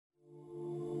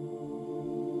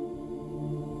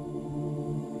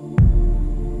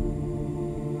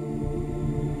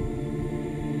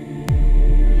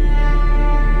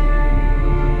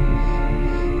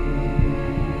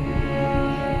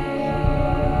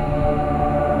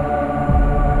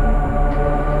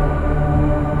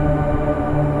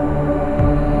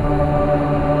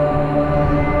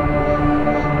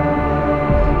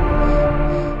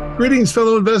Greetings,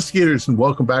 fellow investigators, and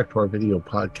welcome back to our video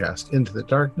podcast, Into the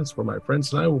Darkness, where my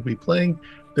friends and I will be playing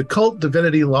the KULT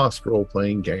Divinity Lost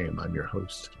role-playing game. I'm your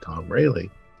host, Tom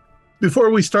Rayleigh. Before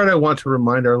we start, I want to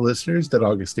remind our listeners that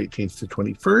August 18th to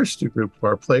 21st, a group of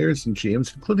our players and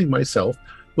GMs, including myself,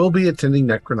 will be attending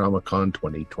Necronomicon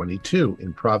 2022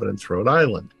 in Providence, Rhode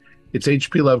Island. It's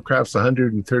H.P. Lovecraft's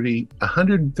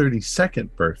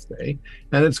 132nd birthday,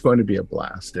 and it's going to be a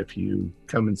blast. If you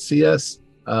come and see us,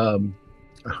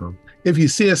 if you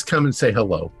see us, come and say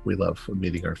hello. We love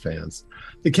meeting our fans.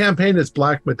 The campaign is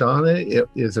Black Madonna. It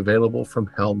is available from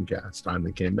Helmgast. I'm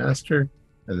the Game Master,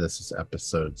 and this is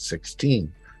episode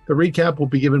 16. The recap will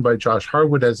be given by Josh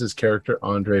Harwood as his character,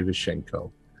 Andrei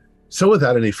Vishenko. So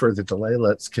without any further delay,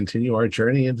 let's continue our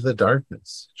journey into the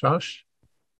darkness. Josh?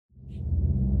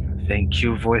 Thank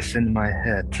you, voice in my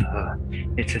head.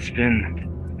 It has been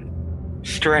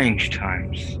strange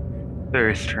times.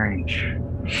 Very strange.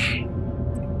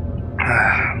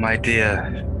 My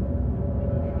dear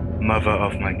mother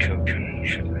of my children,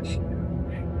 should I say,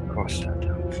 cross that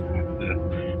out.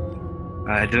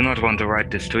 I do not want to write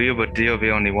this to you, but you're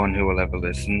the only one who will ever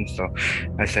listen, so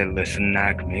I say listen,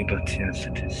 nag me, but yes,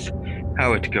 it is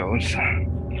how it goes.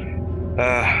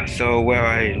 So where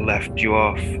I left you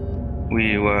off,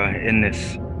 we were in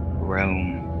this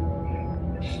realm,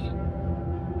 this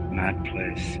mad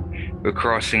place. We're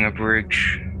crossing a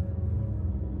bridge.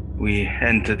 We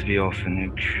entered the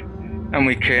orphanage, and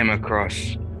we came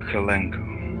across Kalenko.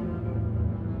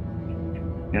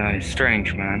 Yeah, he's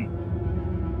strange, man.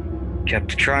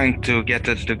 Kept trying to get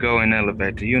us to go in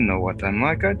elevator. You know what I'm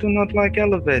like. I do not like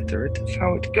elevator. It is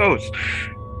how it goes.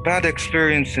 Bad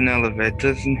experience in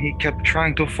elevators, and he kept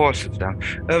trying to force us down.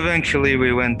 Eventually,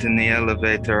 we went in the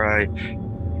elevator. I,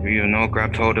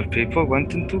 grabbed hold of people,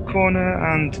 went into a corner,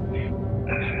 and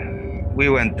we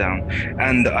went down.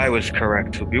 And I was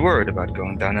correct to be worried about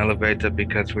going down elevator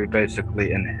because we're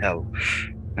basically in hell.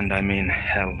 And I mean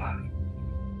hell.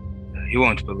 You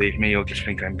won't believe me, you'll just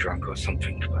think I'm drunk or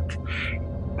something, but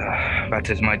that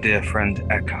is my dear friend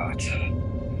Eckhart.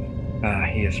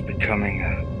 He is becoming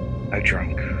a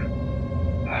drunk.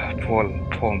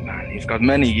 Poor man. He's got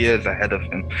many years ahead of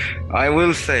him. I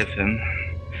will save him.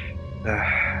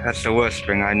 That's the worst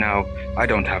thing. I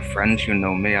don't have friends, you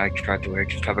know me. I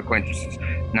just have acquaintances.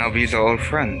 Now these are all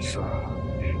friends, so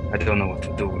I don't know what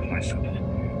to do with myself.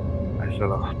 I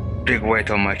feel a big weight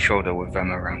on my shoulder with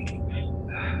them around.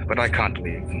 But I can't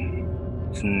leave them.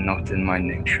 It's not in my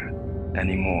nature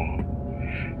anymore.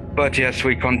 But yes,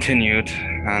 we continued,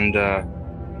 and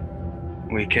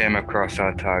we came across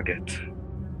our target.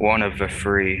 One of the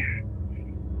three.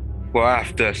 Well,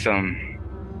 after some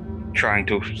trying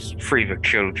to free the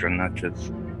children, that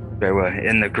is. They were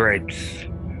in the grates,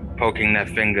 poking their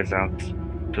fingers out.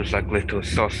 It was like little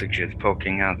sausages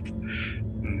poking out.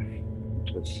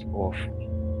 It was awful.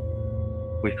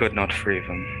 We could not free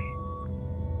them.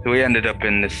 So we ended up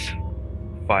in this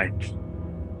fight.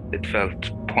 It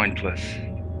felt pointless.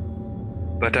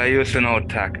 But I used an old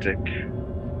tactic.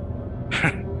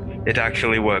 It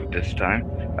actually worked this time.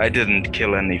 I didn't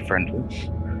kill any friendlies.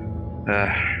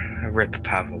 Rip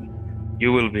Pavel.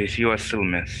 You are still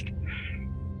missed.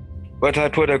 But I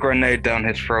put a grenade down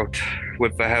his throat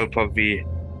with the help of the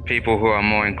people who are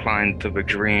more inclined to the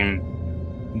dream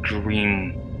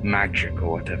magic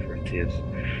or whatever it is.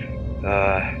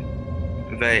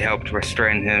 They helped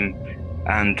restrain him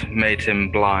and made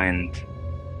him blind.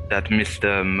 That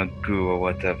Mr. Magoo or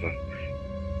whatever.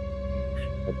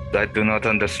 I do not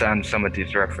understand some of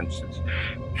these references.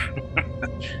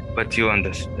 But you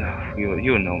understand.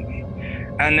 You know me.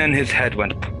 And then his head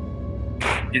went.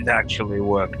 It actually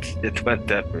worked. It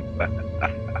went everywhere.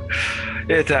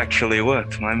 It actually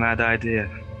worked, my mad idea.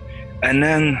 And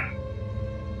then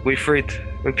we freed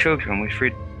the children. We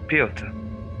freed Piotr.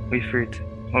 We freed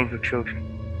all the children.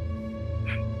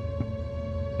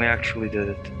 We actually did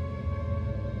it.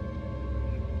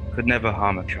 Could never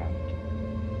harm a child.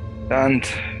 And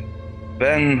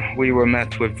then we were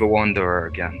met with the Wanderer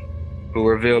again, who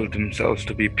revealed themselves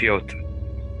to be Piotr.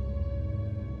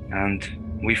 And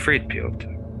we freed Piotr.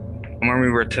 And when we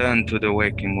returned to the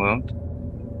waking world,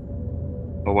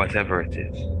 or whatever it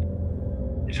is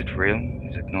it real?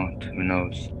 Is it not? Who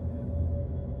knows?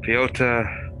 Piotr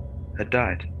had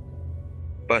died,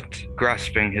 but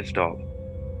grasping his doll.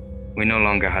 We no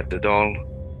longer had the doll,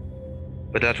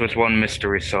 but that was one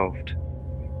mystery solved.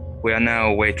 We are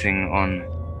now waiting on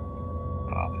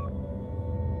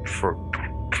for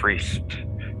priest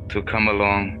to come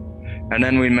along, and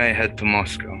then we may head to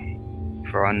Moscow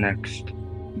for our next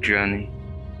journey.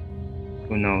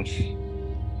 Who knows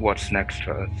what's next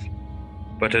for us?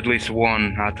 But at least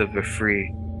one out of the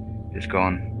three is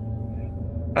gone.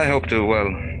 I hope to, well,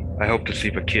 I hope to see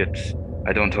the kids.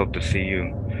 I don't hope to see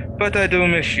you. But I do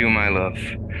miss you, my love.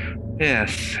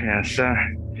 Yes, yes,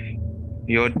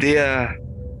 your dear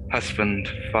husband,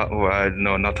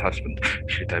 no, not husband.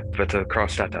 Shit, I better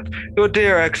cross that out. Your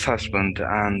dear ex-husband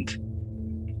and,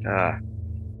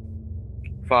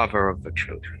 father of the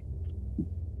children.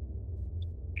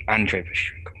 Andrei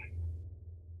Vishchenko.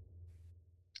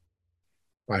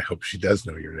 I hope she does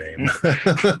know your name.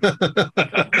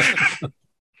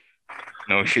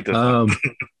 No, she doesn't.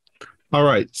 All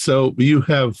right. So you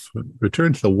have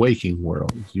returned to the waking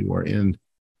world. You're in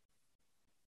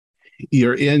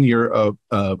your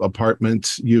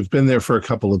apartment. You've been there for a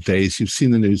couple of days. You've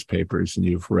seen the newspapers and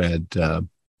you've read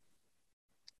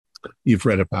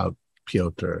about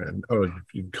Piotr, and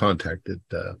you've contacted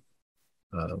the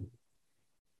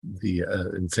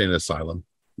insane asylum.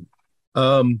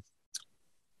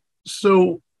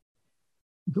 So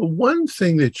the one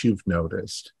thing that you've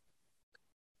noticed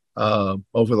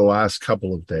over the last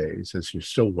couple of days, as you're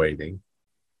still waiting,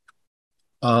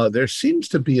 there seems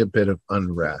to be a bit of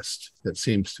unrest that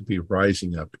seems to be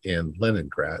rising up in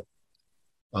Leningrad.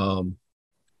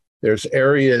 There's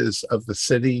areas of the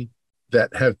city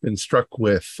that have been struck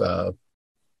with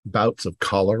bouts of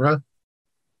cholera.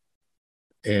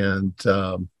 And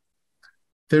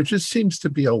there just seems to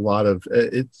be a lot of,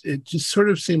 it just sort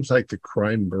of seems like the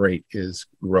crime rate is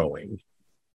growing.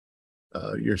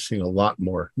 You're seeing a lot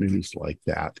more news like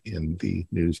that in the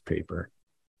newspaper,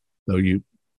 though you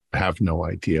have no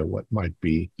idea what might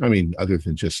be. I mean, other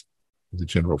than just the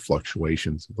general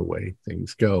fluctuations of the way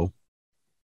things go.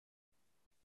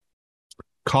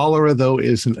 Cholera, though,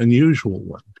 is an unusual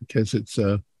one because it's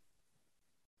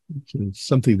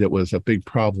something that was a big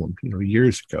problem,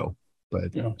 years ago.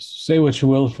 But say what you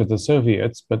will for the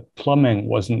Soviets, but plumbing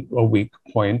wasn't a weak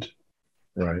point.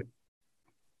 Right.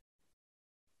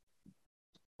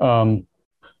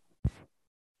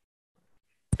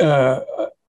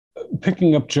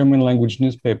 Picking up German language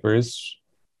newspapers,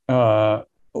 is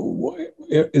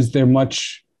there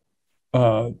much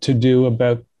to do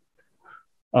about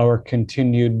our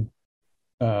continued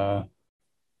the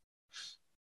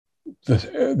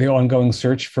ongoing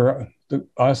search for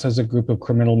us as a group of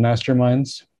criminal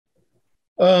masterminds?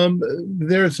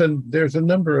 There's a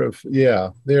number of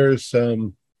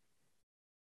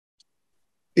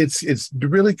it's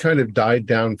really kind of died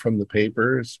down from the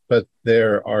papers, but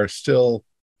there are still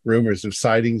rumors of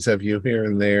sightings of you here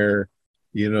and there,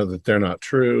 that they're not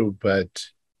true, but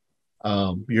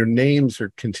your names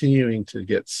are continuing to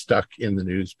get stuck in the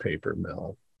newspaper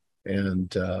mill,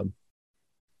 and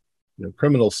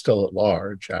criminals still at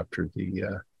large after the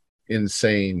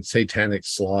insane satanic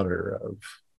slaughter of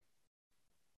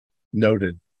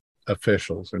noted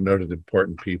officials or noted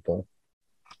important people.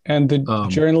 And the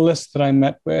journalist that I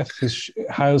met with,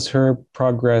 how's her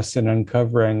progress in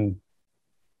uncovering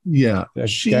the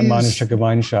Germanische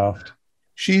Gemeinschaft?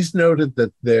 She's noted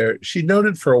that she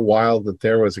noted for a while that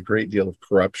there was a great deal of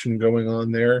corruption going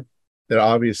on there, that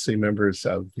obviously members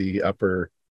of the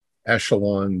upper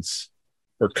echelons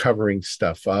were covering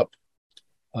stuff up.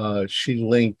 She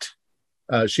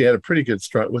had a pretty good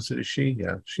strong, she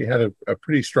had a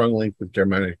pretty strong link with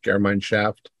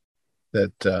Gemeinschaft,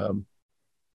 that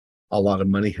a lot of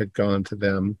money had gone to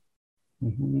them.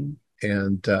 Mm-hmm.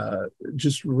 And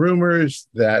just rumors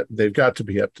that they've got to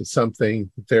be up to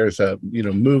something. There's a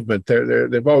movement.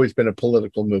 They've always been a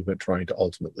political movement trying to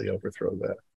ultimately overthrow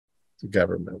the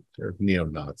government. They're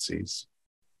neo-Nazis.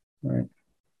 Right.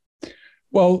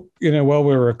 Well, while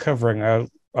we were recovering,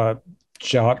 I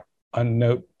jot a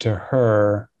note to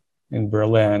her in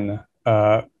Berlin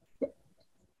so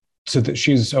that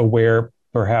she's aware,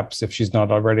 perhaps if she's not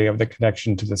already, of the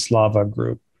connection to the Slava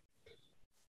group.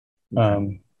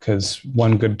 Because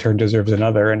one good turn deserves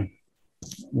another, and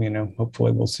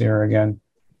hopefully we'll see her again.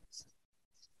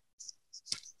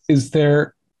 Is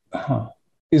the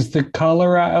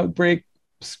cholera outbreak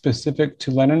specific to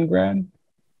Leningrad?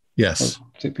 Yes.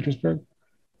 St. Petersburg?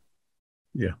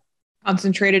 Yeah.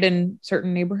 Concentrated in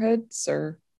certain neighborhoods,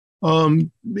 or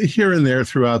here and there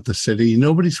throughout the city.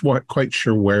 Nobody's quite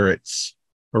sure where it's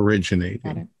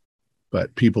originating.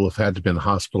 But people have had to been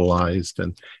hospitalized,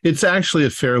 and it's actually a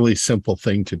fairly simple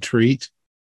thing to treat,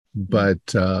 but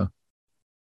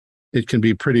it can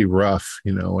be pretty rough.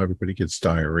 Everybody gets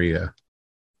diarrhea.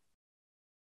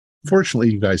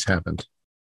 Fortunately, you guys haven't.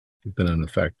 You've been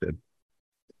unaffected.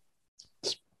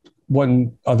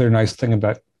 One other nice thing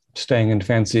about staying in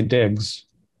fancy digs.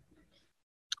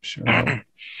 Sure.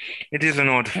 It is an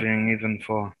odd thing, even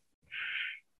for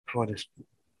this.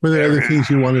 Were there other things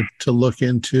you wanted to look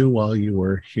into while you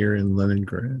were here in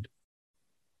Leningrad?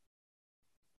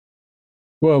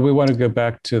 Well, we want to go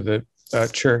back to the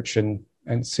church and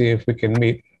see if we can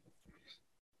meet.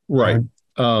 Right.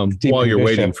 While you're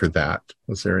waiting Bishop. for that,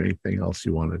 was there anything else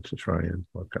you wanted to try and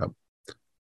look up?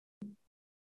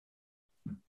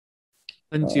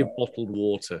 Plenty of bottled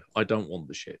water. I don't want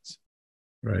the shits.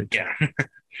 Right. Yeah.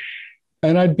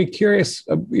 And I'd be curious,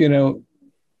 I'll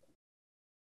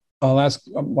ask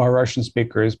our Russian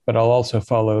speakers, but I'll also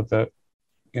follow the,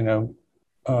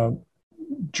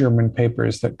 German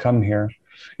papers that come here.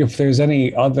 If there's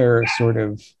any other sort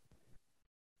of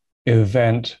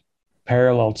event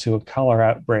parallel to a cholera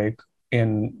outbreak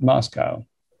in Moscow,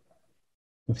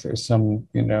 if there's some,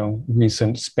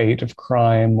 recent spate of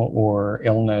crime or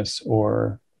illness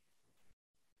or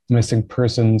missing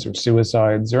persons or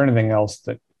suicides or anything else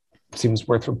that seems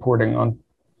worth reporting on.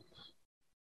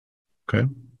 Okay.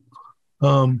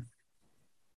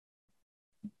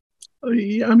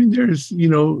 Yeah, I mean,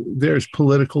 there's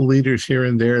political leaders here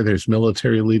and there. There's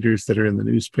military leaders that are in the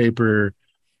newspaper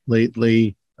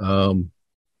lately. The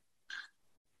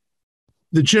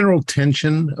general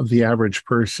tension of the average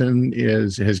person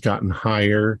has gotten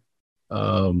higher.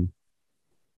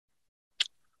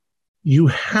 You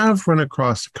have run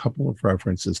across a couple of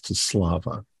references to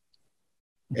Slava.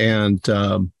 And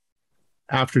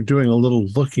after doing a little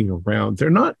looking around,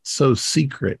 they're not so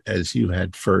secret as you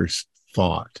had first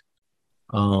thought.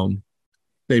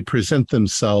 They present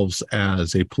themselves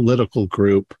as a political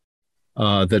group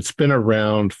that's been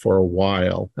around for a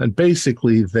while. And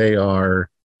basically, they are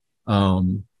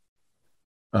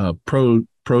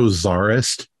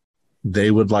pro-czarist.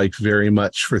 They would like very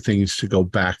much for things to go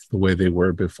back the way they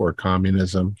were before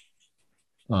communism.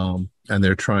 And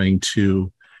they're trying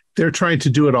to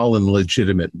do it all in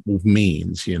legitimate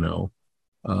means,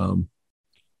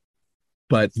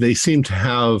 but they seem to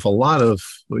have a lot of,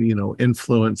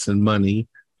 influence and money.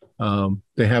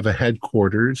 They have a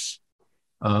headquarters,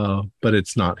 but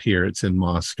it's not here. It's in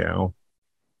Moscow.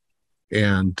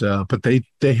 And but they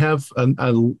have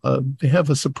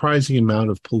a surprising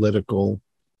amount of political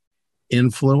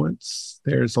influence.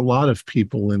 There's a lot of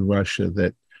people in Russia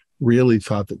that really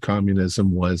thought that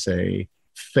communism was a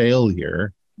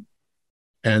failure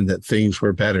and that things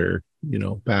were better,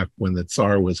 back when the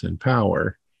Tsar was in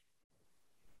power.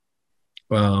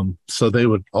 So they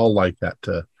would all like that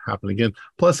to happen again.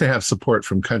 Plus, they have support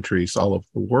from countries all over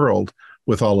the world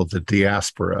with all of the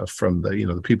diaspora from the,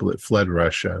 the people that fled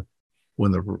Russia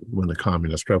when the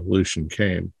communist revolution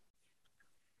came.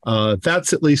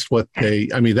 That's at least what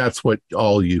that's what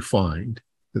all you find,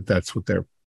 that's what they're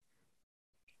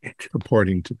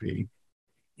purporting to be.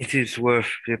 It is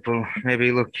worth people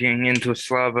maybe looking into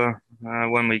Slava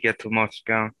when we get to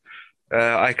Moscow.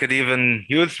 I could even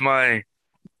use my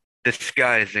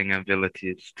disguising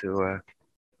abilities to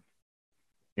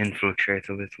infiltrate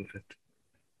a little bit.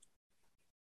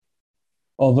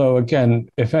 Although, again,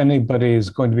 if anybody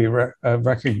is going to be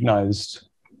recognized,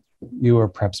 you are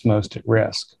perhaps most at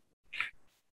risk.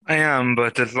 I am,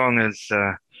 but as long as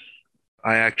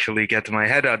I actually get my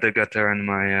head out the gutter and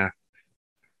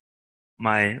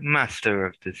my master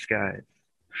of disguise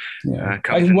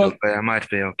comes into play, I might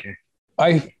be okay.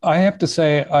 I have to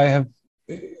say, I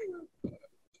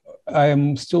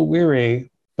am still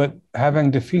weary, but having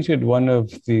defeated one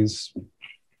of these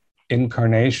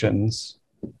incarnations,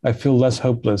 I feel less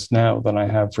hopeless now than I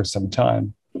have for some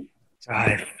time.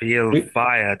 I feel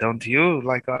fire, don't you?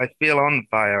 Like I feel on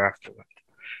fire afterward.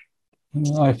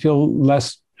 I feel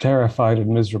less terrified and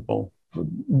miserable.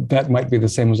 That might be the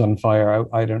same as on fire.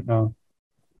 I don't know.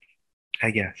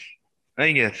 I guess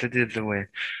it is the way.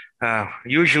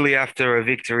 Usually after a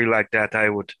victory like that, I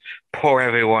would pour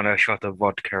everyone a shot of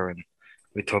vodka and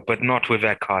we talk, but not with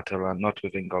Eckhart around, not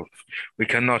with Ingolf. We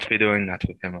cannot be doing that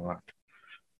with him around.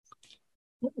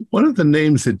 One of the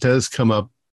names that does come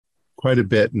up quite a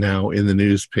bit now in the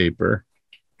newspaper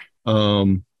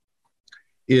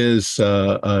is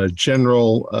a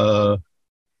general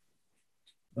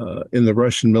in the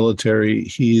Russian military.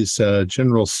 He's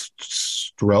General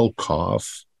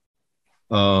Strelkov.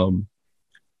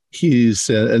 He's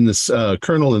in this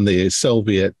colonel in the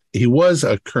Soviet. He was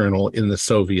a colonel in the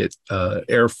Soviet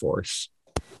Air Force.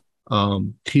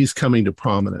 He's coming to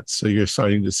prominence, so you're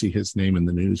starting to see his name in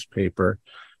the newspaper.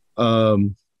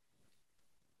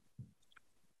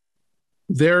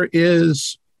 There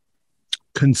is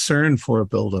concern for a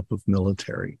buildup of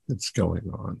military that's going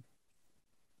on,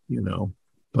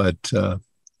 but the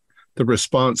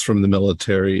response from the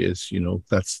military is,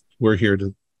 we're here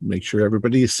to make sure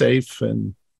everybody is safe,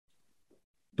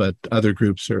 but other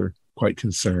groups are quite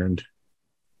concerned.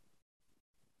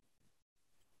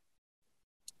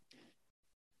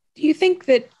 Do you think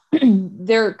that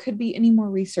there could be any more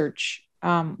research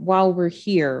while we're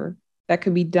here that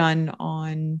could be done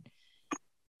on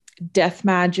death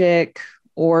magic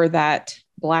or that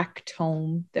black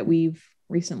tome that we've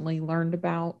recently learned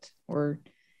about? Or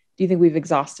do you think we've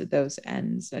exhausted those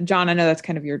ends? And John, I know that's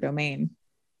kind of your domain.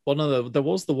 Well, no, there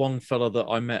was the one fella that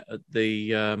I met at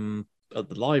the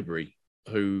library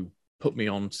who put me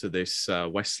onto this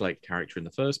Westlake character in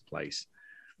the first place,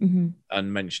 and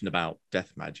mentioned about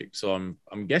death magic. So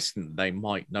I'm guessing they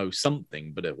might know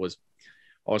something, but I was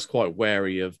quite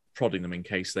wary of prodding them in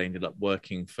case they ended up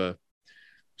working for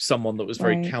someone that was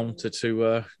very counter to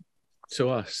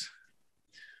us.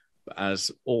 But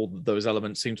as all those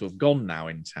elements seem to have gone now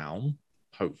in town,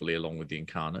 hopefully along with the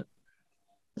incarnate,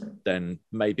 then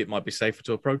maybe it might be safer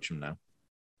to approach them now.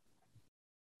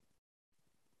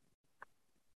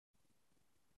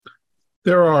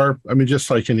 There are, I mean,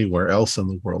 just like anywhere else in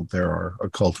the world, there are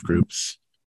occult groups,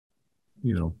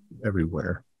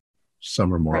 everywhere.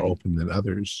 Some are more open than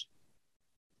others.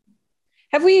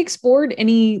 Have we explored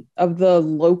any of the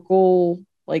local,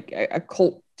 like,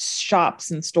 occult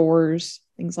shops and stores,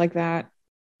 things like that?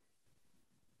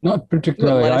 Not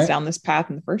particularly. Let us down this path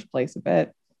in the first place a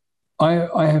bit.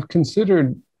 I have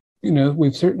considered, I've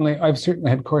certainly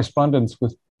had correspondence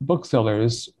with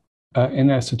booksellers in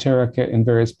esoterica in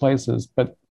various places,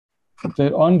 but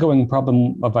the ongoing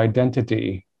problem of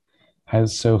identity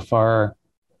has so far,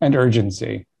 and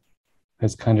urgency,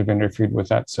 has kind of interfered with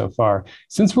that so far.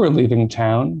 Since we're leaving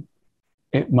town,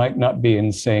 it might not be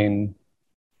insane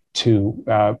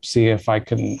to see if I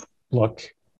can look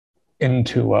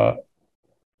into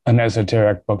an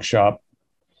esoteric bookshop,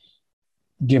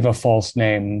 give a false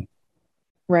name.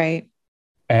 Right.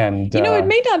 And it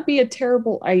may not be a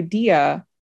terrible idea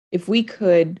if we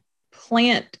could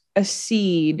plant a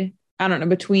seed, I don't know,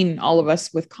 between all of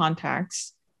us with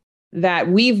contacts, that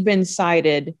we've been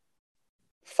sighted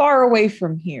far away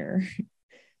from here,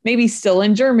 maybe still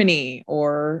in Germany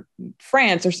or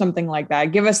France or something like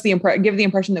that. Give the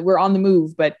impression that we're on the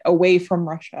move, but away from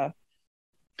Russia.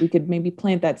 We could maybe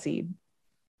plant that seed.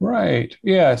 Right.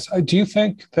 Yes. Do you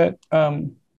think that?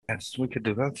 Yes, we could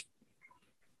do that.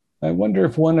 I wonder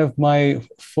if one of my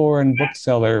foreign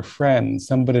bookseller friends,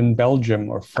 somebody in Belgium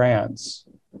or France,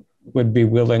 would be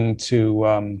willing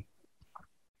to,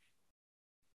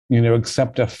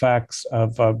 accept a fax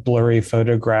of a blurry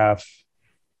photograph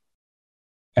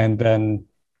and then,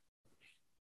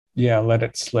 let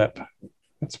it slip.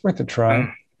 It's worth a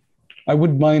try. I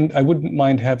wouldn't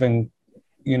mind having,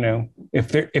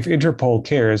 if Interpol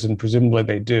cares, and presumably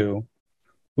they do,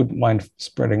 wouldn't mind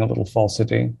spreading a little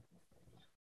falsity.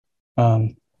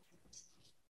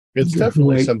 It's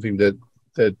definitely something that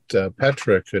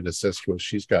Petra could assist with.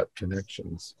 She's got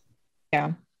connections.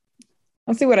 Yeah,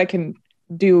 I'll see what I can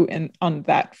do on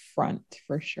that front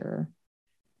for sure.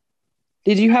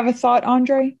 Did you have a thought,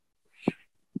 Andre?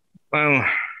 Well,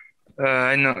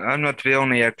 I know I'm not the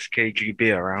only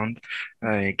ex-KGB around.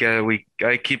 I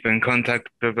keep in contact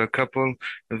with a couple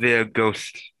via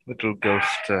little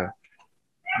ghost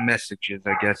messages.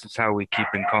 I guess is how we keep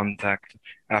in contact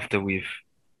after we've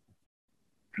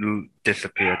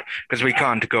disappeared, because we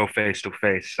can't go face to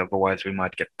face, otherwise we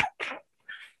might get.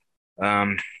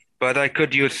 But I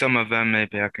could use some of them.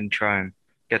 Maybe I can try and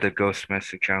get a ghost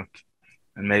message out,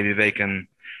 and maybe they can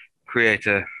create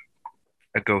a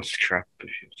ghost trap, if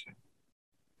you say.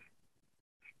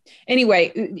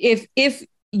 Anyway, if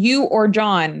you or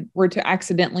John were to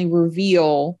accidentally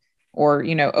reveal or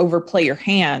overplay your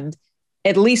hand,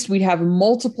 at least we'd have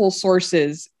multiple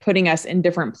sources putting us in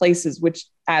different places, which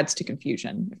adds to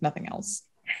confusion, if nothing else.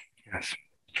 Yes.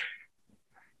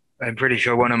 I'm pretty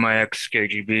sure one of my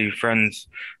ex-KGB friends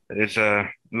was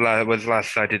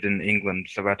last sighted in England,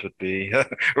 so that would be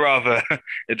rather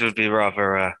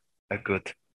a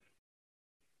good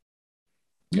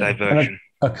diversion.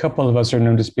 A couple of us are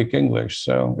known to speak English,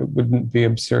 so it wouldn't be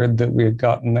absurd that we had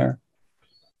gotten there.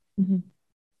 Mm-hmm.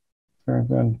 Very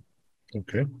good.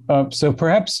 Okay. So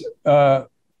perhaps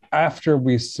after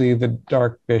we see the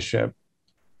Dark Bishop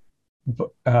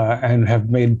and have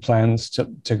made plans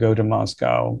to go to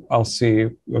Moscow, I'll see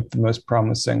what the most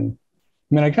promising.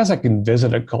 I mean, I guess I can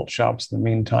visit occult shops in the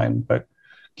meantime, but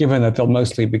given that they'll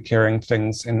mostly be carrying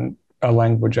things in a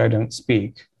language I don't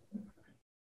speak,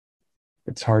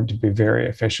 it's hard to be very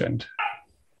efficient.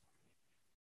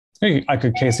 I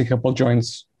could case a couple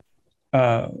joints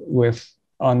with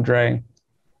Andre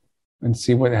and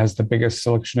see what has the biggest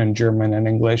selection in German and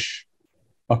English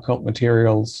occult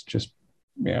materials. Just,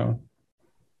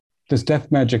 this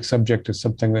death magic subject is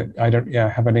something that I don't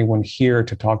have anyone here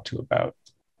to talk to about.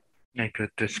 I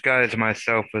could disguise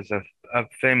myself as a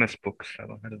famous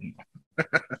bookseller. I don't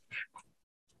know.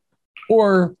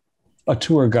 Or a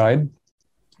tour guide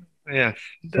Yes,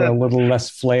 for a little less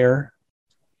flair.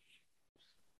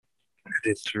 it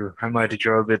is true. I might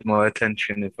draw a bit more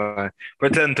attention if I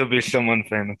pretend to be someone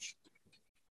famous.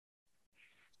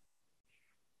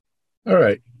 All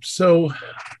right. So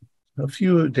a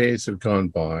few days have gone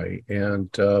by, and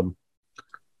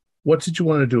what did you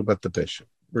want to do about the bishop?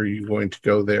 Were you going to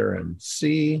go there and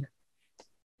see?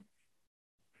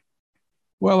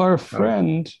 Well, our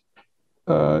friend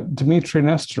Dmitry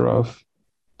Nesterov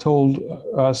told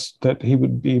us that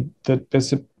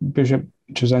Bishop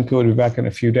Chizenko would be back in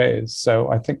a few days.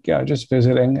 So I think, yeah, just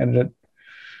visiting, and at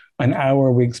an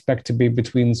hour we expect to be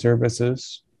between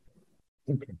services.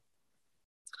 Okay.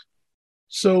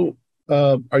 So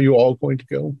are you all going to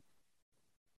go?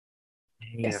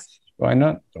 Yes. Why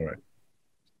not? All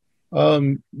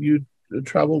right. You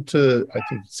traveled to, I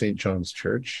think, St. John's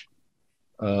Church.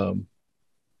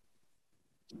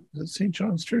 Is it St.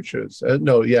 John's Church?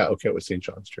 No, yeah, okay, it was St.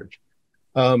 John's Church.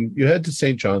 You head to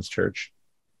St. John's Church,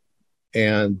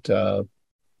 and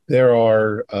there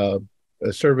are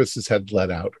services had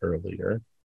let out earlier.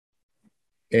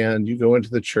 And you go into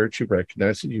the church, you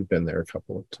recognize that you've been there a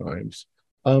couple of times.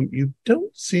 You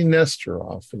don't see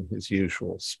Nesterov in his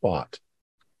usual spot.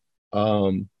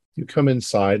 You come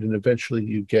inside, and eventually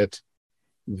you get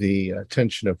the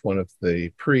attention of one of the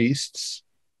priests,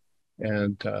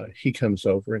 and he comes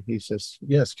over and he says,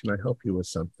 "Yes, can I help you with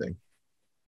something?"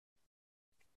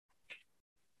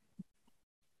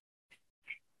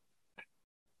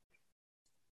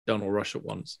 Don't all rush at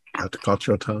once. Have to cut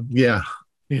your tongue. Yeah.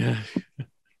 Yeah.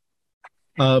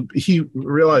 He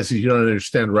realizes you don't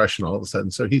understand Russian all of a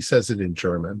sudden, so he says it in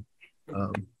German.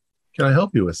 Can I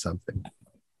help you with something?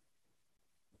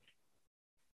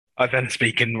 I then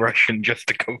speak in Russian just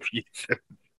to confuse him.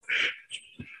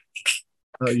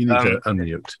 You need to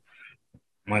unmute.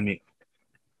 My mute.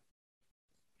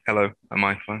 Hello, am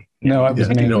I fine? No, I was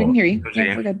Yeah, me. no. We can hear you. Was Yeah,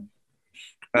 he? we're good.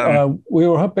 We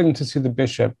were hoping to see the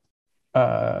bishop,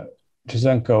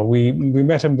 Chizenko. We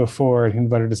met him before, and he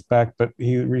invited us back, but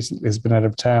he recently has been out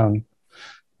of town,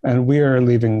 and we are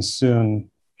leaving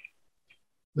soon.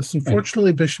 This,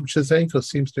 unfortunately, Bishop Chizenko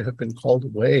seems to have been called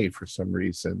away for some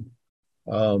reason.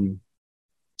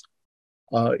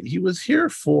 He was here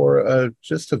for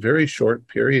just a very short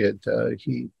period.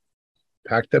 He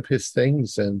packed up his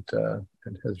things and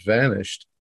has vanished.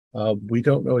 We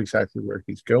don't know exactly where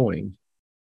he's going.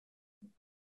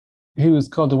 He was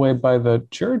called away by the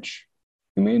church,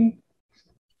 you mean?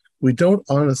 We don't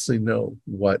honestly know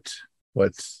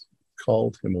what's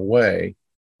called him away.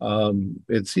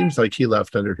 It seems like he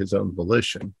left under his own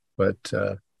volition, but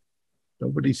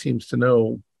nobody seems to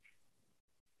know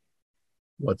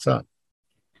what's up.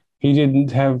 He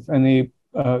didn't have any,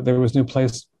 there was no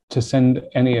place to send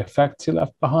any effects he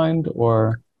left behind,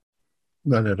 or?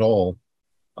 None at all.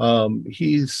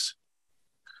 He's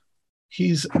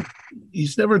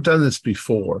never done this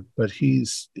before, but he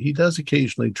does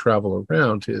occasionally travel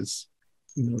around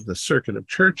the circuit of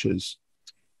churches,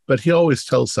 but he always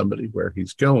tells somebody where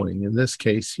he's going. In this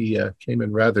case, he came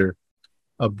in rather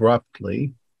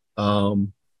abruptly.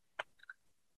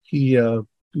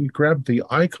 He grabbed the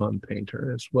icon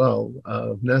painter as well,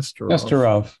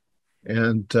 Nesterov.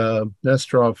 And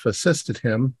Nesterov assisted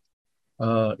him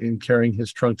in carrying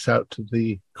his trunks out to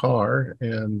the car,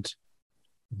 and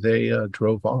they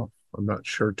drove off. I'm not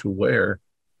sure to where.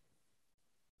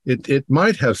 It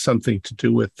might have something to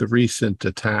do with the recent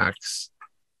attacks.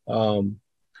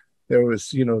 There was,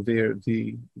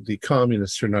 the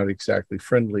communists are not exactly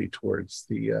friendly towards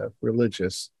the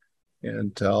religious,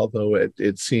 and although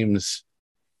it seems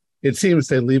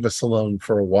they leave us alone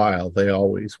for a while, they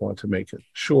always want to make it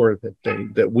sure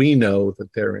that we know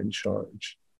that they're in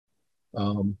charge.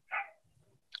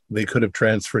 They could have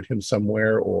transferred him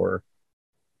somewhere, or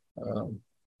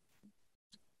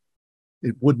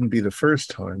it wouldn't be the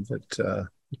first time that a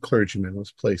clergyman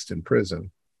was placed in prison.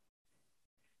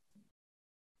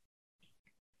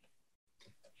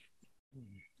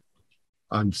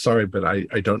 I'm sorry, but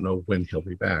I don't know when he'll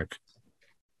be back.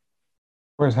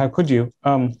 Of course, how could you?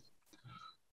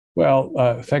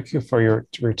 Well, thank you for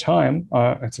your time.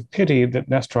 It's a pity that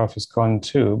Nesterov is gone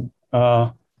too.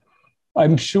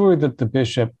 I'm sure that the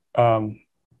bishop,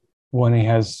 when he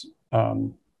has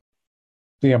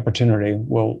the opportunity,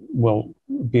 will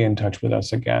be in touch with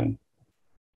us again.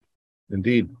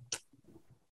 Indeed.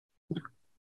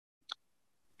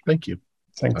 Thank you.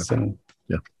 Thanks, and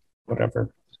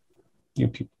whatever you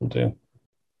people do.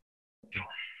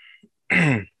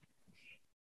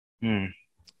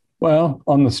 Well,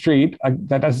 on the street,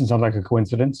 that doesn't sound like a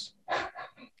coincidence.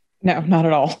 No, not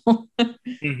at all.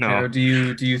 No. Do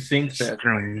you think that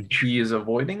Strange. he is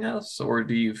avoiding us, or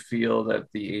do you feel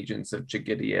that the agents of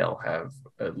Jiggidiel have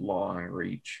a long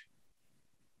reach?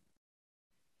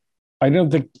 I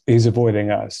don't think he's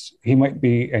avoiding us. He might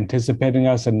be anticipating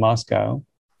us in Moscow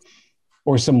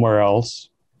or somewhere else,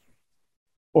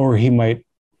 or he might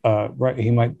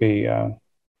be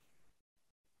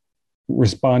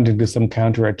responding to some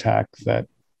counterattack that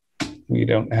we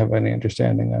don't have any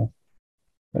understanding of.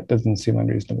 That doesn't seem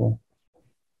unreasonable.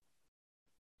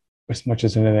 As much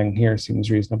as anything here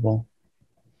seems reasonable.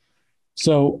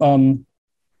 So,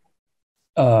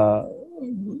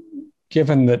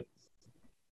 given that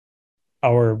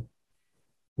our,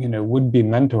 would-be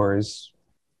mentors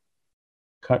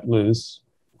cut loose,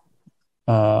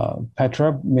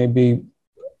 Petra, maybe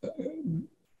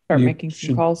Start making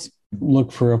some calls.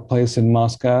 Look for a place in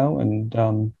Moscow,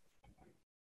 and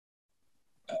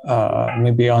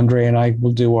maybe Andre and I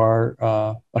will do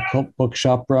our occult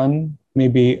bookshop run.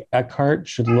 Maybe Eckhart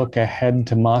should look ahead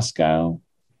to Moscow.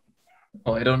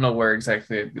 Well, I don't know where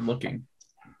exactly I'd be looking.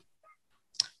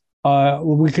 Well,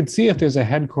 we could see if there's a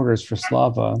headquarters for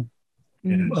Slava.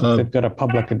 If they've got a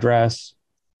public address.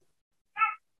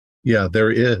 Yeah,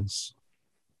 there is.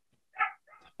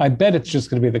 I bet it's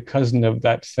just going to be the cousin of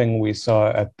that thing we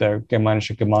saw at the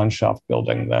Germanische Gemeinschaft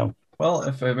building, though. Well,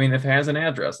 if it has an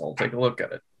address, I'll take a look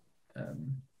at it.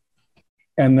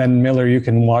 And then Miller, you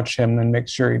can watch him and make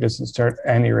sure he doesn't start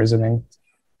aneurysming.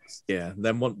 Yeah.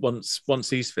 Then once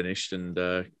he's finished,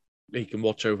 and he can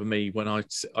watch over me when I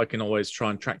can always try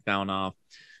and track down our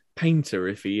painter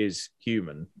if he is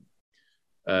human.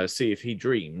 See if he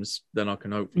dreams, then I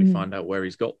can hopefully find out where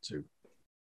he's got to.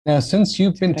 Now, since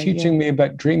you've been teaching me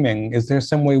about dreaming, is there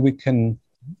some way we can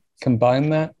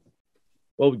combine that?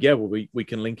 Well, yeah, we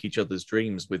can link each other's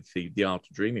dreams with the art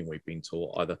of dreaming we've been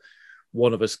taught. Either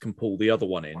one of us can pull the other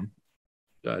one in,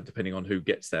 depending on who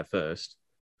gets there first,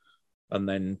 and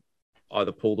then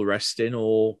either pull the rest in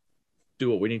or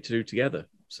do what we need to do together.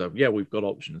 So, yeah, we've got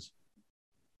options.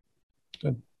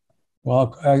 Good.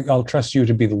 Well, I'll trust you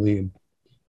to be the lead.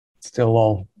 It's still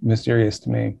all mysterious to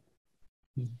me.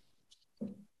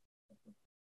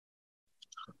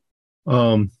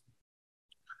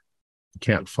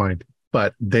 Can't find it,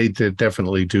 but they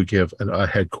definitely do give a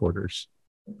headquarters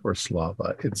for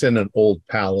Slava. It's in an old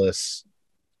palace,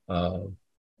 I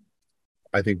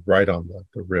think right on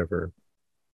the river.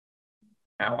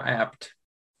 How apt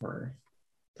for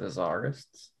the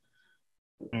Tsarists.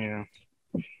 Yeah.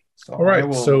 So all right,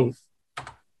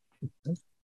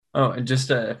 and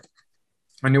just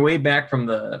on your way back from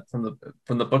the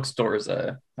bookstores,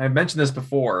 I mentioned this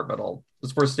before, but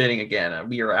it's worth stating again.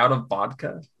 We are out of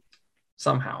vodka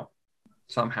somehow.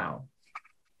 Going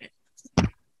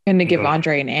to give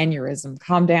Andre an aneurysm.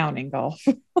 Calm down, Ingolf.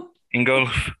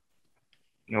 Ingolf,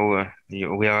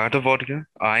 we are out of vodka.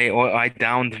 I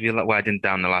downed I didn't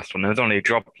down the last one. There was only a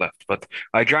drop left, but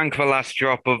I drank the last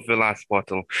drop of the last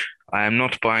bottle. I am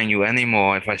not buying you any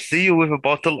more. If I see you with a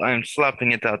bottle, I am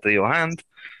slapping it out of your hand.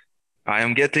 I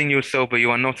am getting you sober.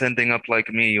 You are not ending up like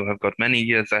me. You have got many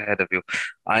years ahead of you.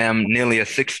 I am nearly a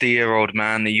 60-year-old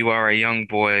man. You are a young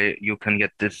boy. You can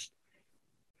get this.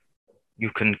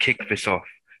 You can kick this off.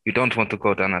 You don't want to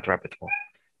go down that rabbit hole.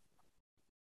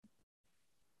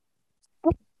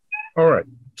 All right.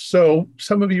 So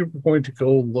some of you are going to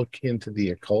go look into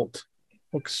the occult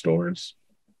bookstores.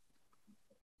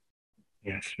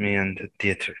 Yes, me and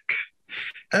Dietrich.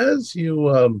 As you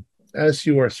are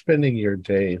spending your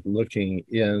day looking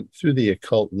in through the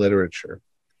occult literature,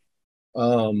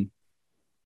 you're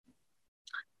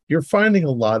finding a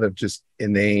lot of just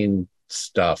inane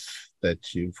stuff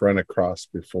that you've run across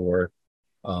before.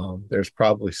 There's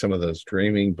probably some of those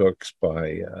dreaming books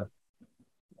by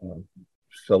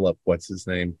Philip, what's his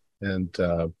name, and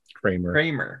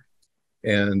Kramer.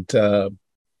 And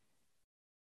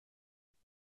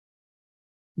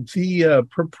the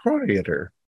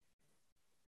proprietor,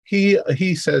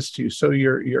 he says to you, so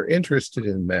you're interested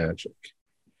in magic.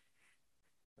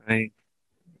 Yeah,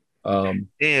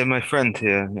 my friend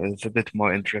here is a bit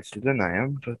more interested than I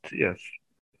am, but yes.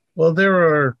 Well, there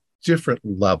are different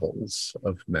levels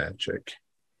of magic.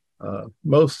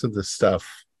 Most of the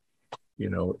stuff,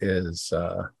 is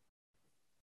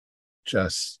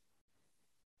just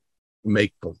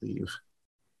make-believe.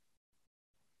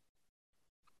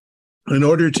 In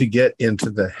order to get into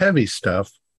the heavy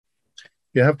stuff,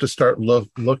 you have to start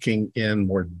looking in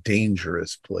more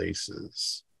dangerous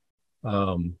places.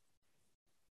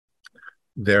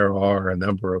 There are a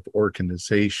number of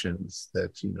organizations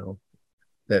that,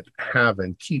 that have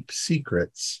and keep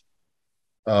secrets.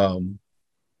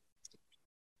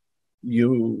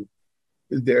 You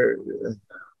there,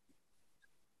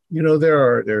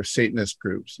 there are Satanist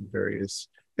groups and various.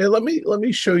 Hey, let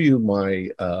me show you my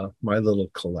my little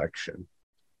collection.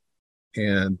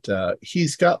 And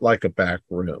he's got like a back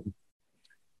room,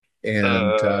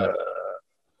 and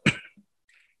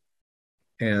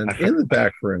in the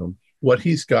back room, what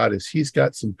he's got is he's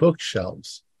got some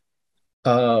bookshelves.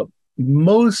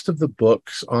 Most of the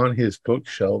books on his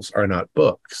bookshelves are not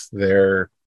books; they're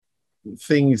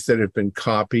things that have been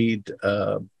copied,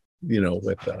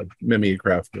 with a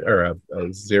mimeograph or a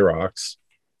Xerox,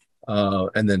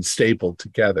 and then stapled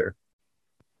together.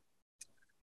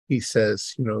 He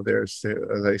says, there's,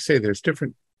 as I say, there's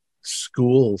different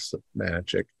schools of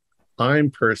magic.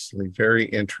 I'm personally very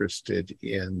interested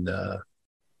in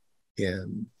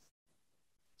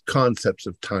concepts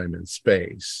of time and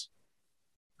space,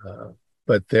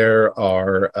 but there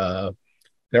are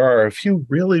a few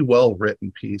really well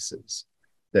written pieces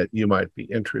that you might be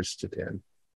interested in.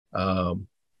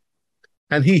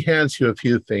 And he hands you a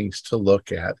few things to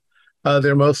look at.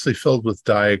 They're mostly filled with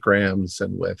diagrams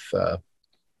and with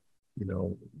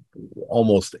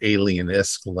almost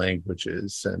alien-esque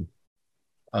languages. And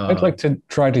I'd like to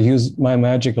try to use my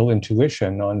magical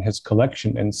intuition on his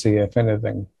collection and see if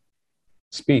anything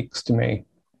speaks to me.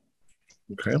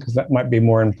 Okay. Because that might be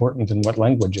more important than what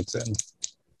language it's in.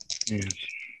 Yes.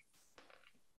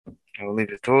 I'll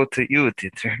leave it all to you,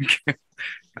 Dietrich.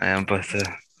 I am but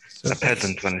a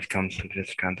peasant when it comes to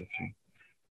this kind of thing.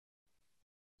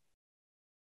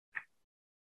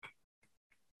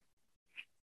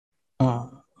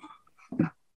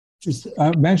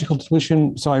 Magical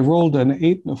intuition. So I rolled an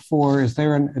 8 and a 4. Is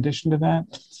there an addition to that?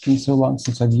 It's been so long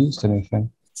since I've used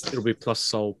anything. It'll be plus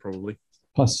soul, probably.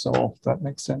 Plus soul. That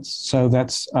makes sense. So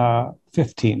that's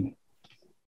 15.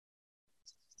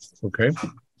 Okay.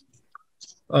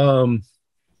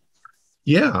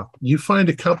 Yeah, you find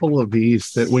a couple of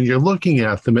these that when you're looking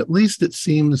at them, at least it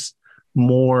seems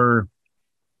more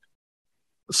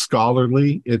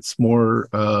scholarly. It's more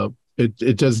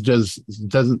it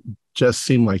doesn't just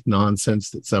seem like nonsense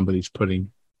that somebody's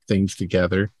putting things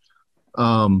together.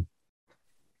 You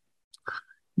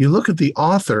look at the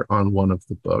author on one of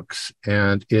the books,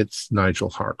 and it's Nigel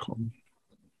Harcombe.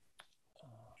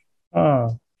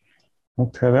 Oh,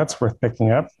 okay, that's worth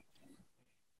picking up.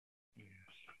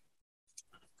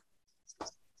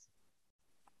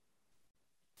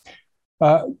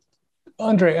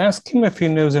 Andre, ask him if he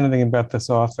knows anything about this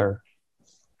author.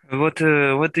 What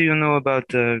do you know about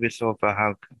this author,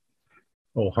 Harcombe?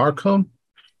 Oh, Harcombe?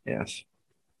 Yes.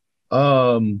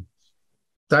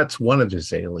 That's one of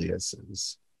his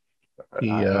aliases.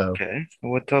 Okay.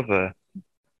 What other?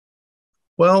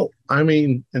 Well, I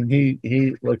mean, and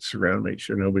he looks around, make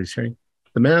sure nobody's hearing.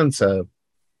 The man's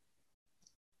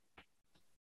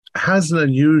has an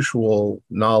unusual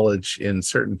knowledge in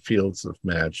certain fields of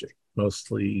magic,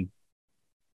 mostly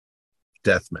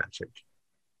death magic.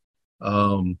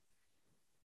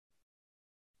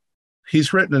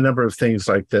 He's written a number of things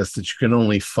like this that you can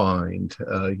only find,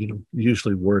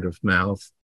 usually word of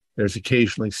mouth. There's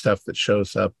occasionally stuff that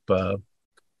shows up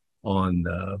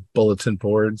on bulletin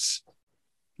boards,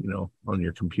 on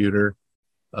your computer.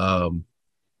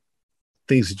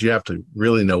 Things that you have to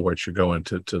really know what you're going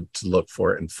to look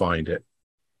for it and find it.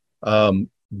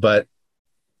 But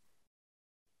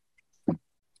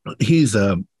he's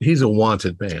a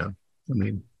wanted man. I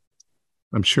mean,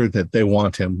 I'm sure that they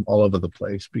want him all over the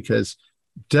place because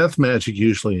death magic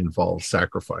usually involves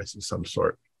sacrifice of some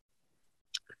sort.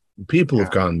 People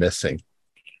have gone missing,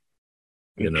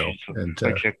 and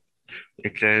it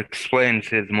explains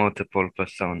his multiple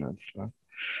personas. Right?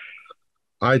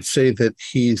 I'd say that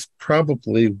he's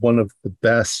probably one of the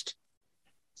best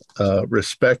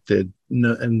respected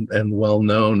and well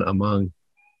known among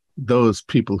those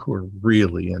people who are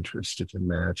really interested in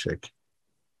magic.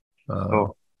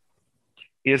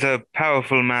 He's a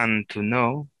powerful man to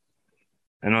know,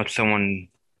 and not someone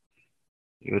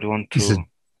you would want to.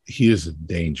 He is a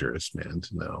dangerous man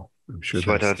to know. I'm sure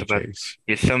that's the case.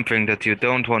 He's something that you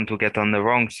don't want to get on the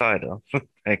wrong side of,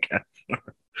 I guess.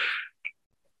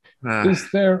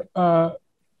 Is there?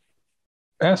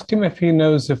 Ask him if he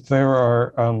knows if there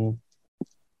are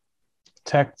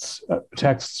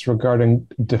texts regarding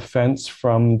defense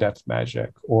from death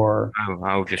magic, or.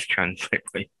 I'll just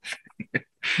translate.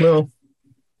 Well,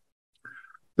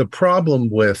 the problem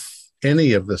with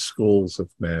any of the schools of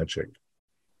magic,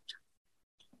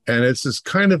 and it's this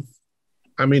kind of,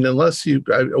 I mean, unless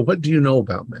what do you know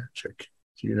about magic?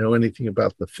 Do you know anything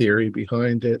about the theory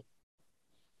behind it?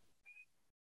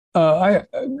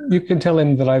 You can tell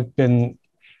him that I've been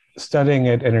studying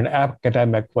it in an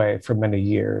academic way for many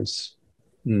years.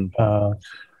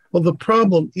 Well, the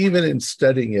problem, even in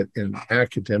studying it in an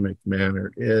academic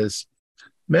manner, is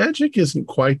magic isn't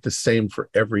quite the same for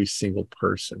every single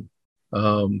person.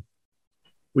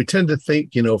 We tend to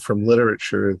think, from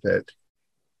literature that,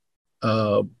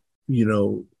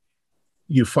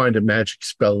 you find a magic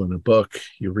spell in a book,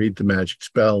 you read the magic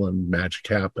spell, and magic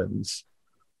happens.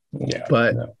 Yeah,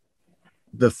 but no.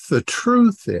 the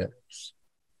truth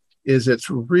is it's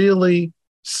really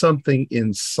something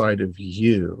inside of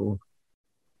you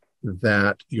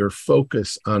that your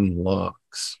focus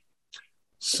unlocks.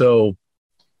 So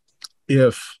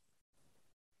if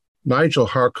Nigel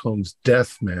Harcomb's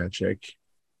death magic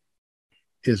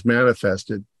is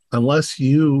manifested, unless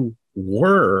you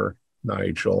were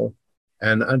Nigel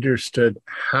and understood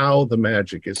how the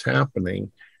magic is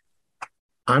happening,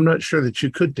 I'm not sure that you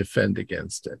could defend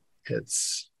against it.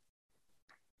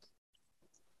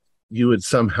 You would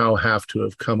somehow have to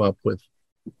have come up with,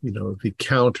 the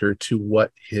counter to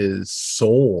what his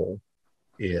soul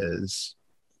is.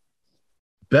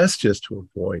 Best just to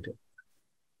avoid it.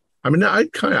 I mean,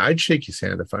 I'd shake his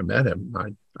hand if I met him.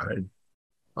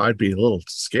 I'd be a little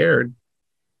scared.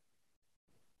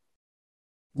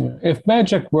 Yeah. If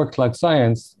magic worked like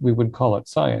science, we would call it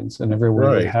science, and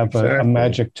everyone would have a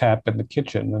magic tap in the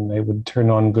kitchen, and they would turn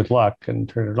on good luck and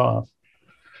turn it off.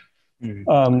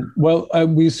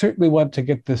 We certainly want to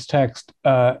get this text.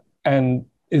 And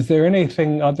is there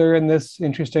anything other in this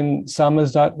interesting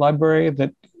Samizdat library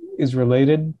that is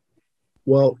related?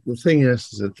 Well, the thing is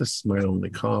that this is my only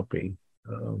copy.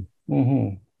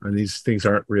 And these things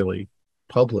aren't really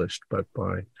published, but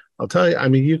I'll tell you, I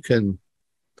mean, you can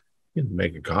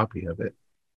make a copy of it.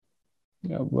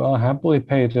 Yeah, well, I'll happily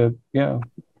pay to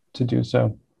do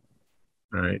so.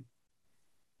 All right.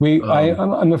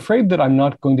 I'm afraid that I'm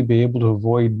not going to be able to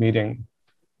avoid meeting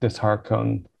this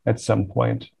Harcone at some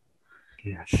point.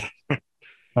 Yes.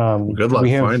 Good luck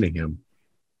finding him.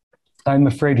 I'm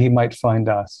afraid he might find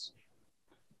us.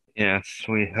 Yes,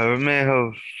 we may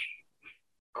have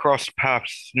crossed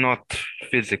paths, not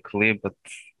physically, but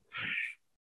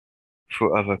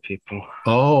for other people.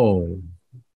 Oh,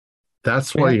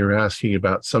 that's why you're asking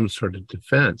about some sort of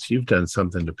defense. You've done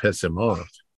something to piss him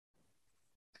off.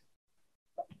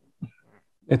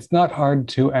 It's not hard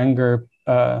to anger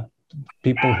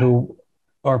people who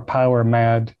are power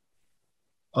mad.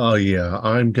 Oh, yeah,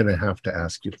 I'm going to have to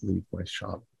ask you to leave my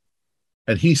shop.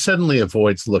 And he suddenly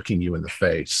avoids looking you in the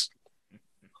face.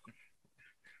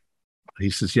 He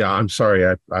says, yeah, I'm sorry.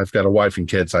 I've got a wife and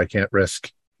kids. I can't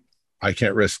risk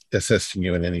assisting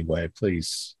you in any way.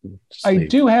 Please. I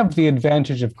do have the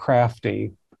advantage of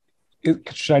crafty.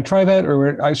 Should I try that,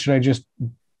 or should I just?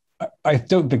 I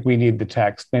don't think we need the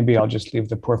text. Maybe I'll just leave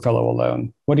the poor fellow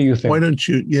alone. What do you think? Why don't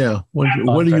you? Yeah. What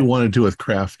do you want to do with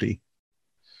crafty?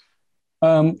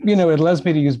 It allows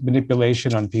me to use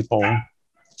manipulation on people.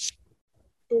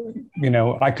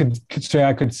 I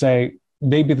could say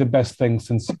maybe the best thing,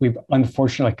 since we've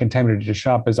unfortunately contaminated the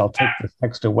shop, is I'll take the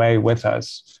text away with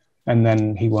us, and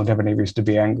then he won't have any reason to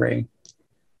be angry.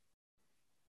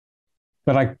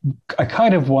 But I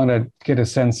kind of want to get a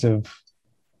sense of.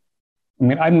 I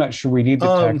mean, I'm not sure we need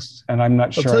the text, and I'm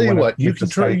not sure. I'll tell you what, you can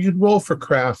try. You'd roll for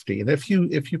crafty, and if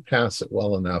you pass it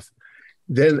well enough,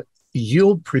 then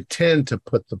you'll pretend to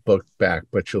put the book back,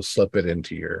 but you'll slip it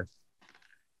under your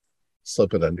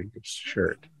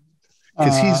shirt,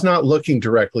 because he's not looking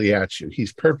directly at you.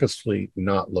 He's purposefully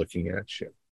not looking at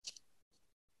you.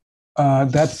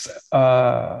 That's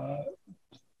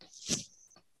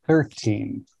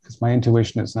 13, because my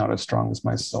intuition is not as strong as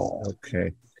my soul.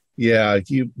 Okay, yeah,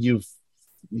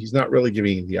 he's not really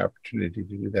giving you the opportunity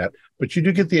to do that, but you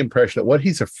do get the impression that what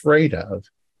he's afraid of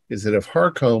is that if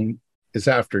Harcombe is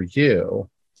after you,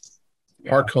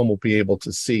 Harcombe will be able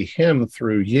to see him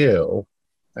through you,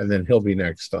 and then he'll be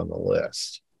next on the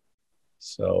list.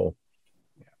 So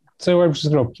we're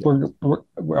just going to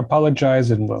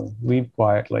apologize and we'll leave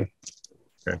quietly.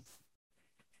 Okay.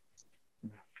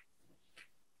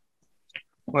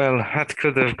 Well, that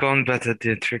could have gone better,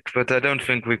 Dietrich, but I don't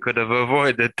think we could have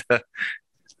avoided that.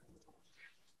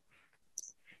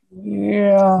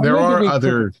 Yeah. There are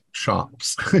other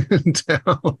shops in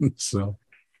town, so.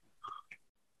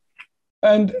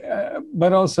 And,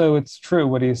 but also it's true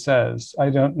what he says. I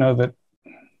don't know that,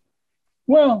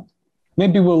 well,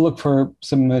 maybe we'll look for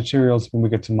some materials when we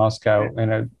get to Moscow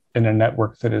in a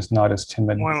network that is not as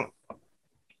timid. Well,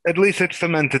 at least it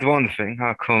cemented one thing.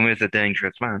 Harcombe is a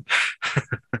dangerous man.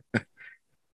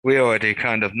 We already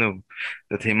kind of knew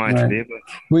that he might be, but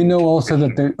we know also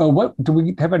that what do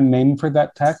we have a name for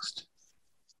that text?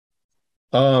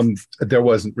 There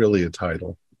wasn't really a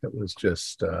title. It was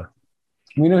just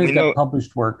we know he's got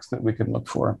published works that we can look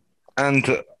for. And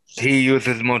he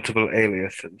uses multiple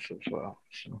aliases as well.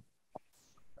 So.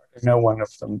 I know one of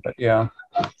them, but yeah.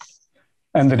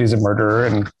 And that he's a murderer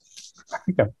and I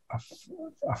think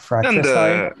a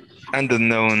fratricide. And the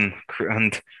known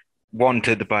and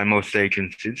wanted by most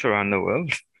agencies around the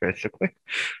world, basically.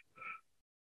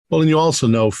 Well, and you also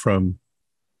know from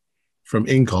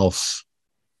Ingolf's,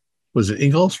 was it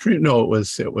Ingolf's stream? No,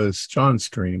 it was John's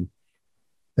stream,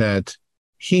 that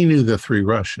he knew the three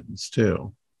Russians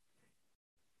too.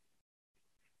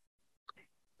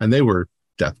 And they were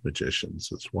death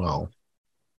magicians as well.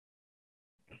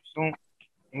 So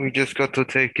we just got to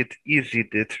take it easy,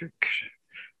 Dietrich,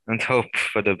 and hope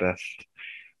for the best.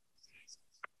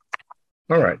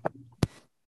 All right.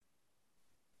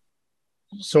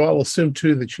 So I'll assume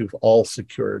too that you've all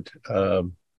secured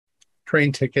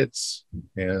train tickets,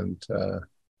 and I'm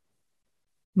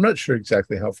not sure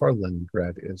exactly how far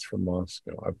Leningrad is from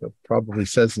Moscow. It probably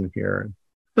says in here.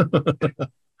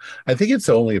 I think it's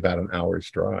only about an hour's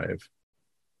drive.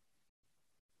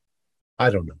 I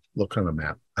don't know. Look on a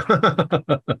map.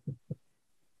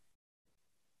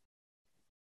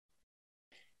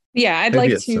 Yeah, I'd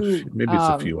maybe like to. Maybe it's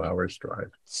a few hours drive.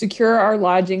 Secure our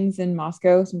lodgings in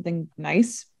Moscow, something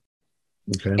nice.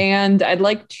 Okay. And I'd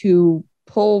like to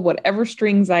pull whatever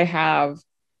strings I have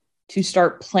to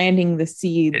start planting the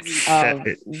seeds of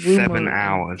 7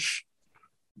 hours.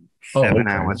 7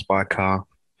 hours by car.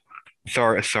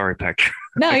 Sorry, Patrick.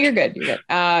 No, you're good. You're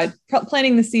good.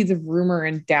 Planting the seeds of rumor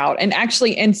and doubt. And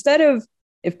actually, instead of,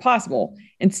 if possible,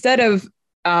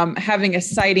 having a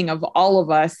sighting of all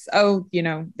of us,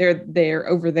 they're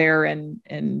over there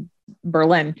in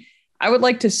Berlin, I would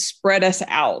like to spread us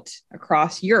out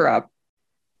across Europe.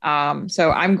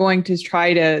 So I'm going to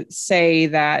try to say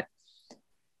that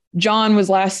John was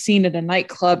last seen at a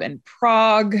nightclub in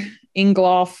Prague,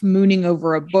 Ingolf mooning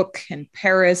over a book in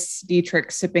Paris, Dietrich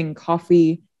sipping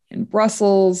coffee in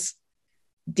Brussels,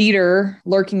 Dieter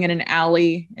lurking in an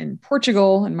alley in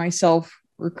Portugal, and myself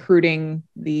recruiting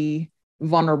the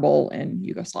vulnerable in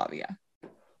Yugoslavia.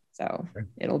 So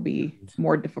it'll be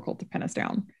more difficult to pin us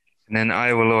down. And then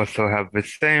I will also have the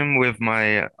same with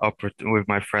my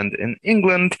friend in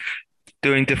England,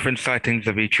 doing different sightings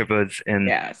of each of us in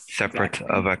separate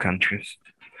other countries.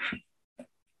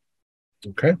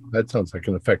 Okay, that sounds like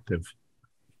an effective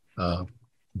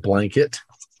blanket.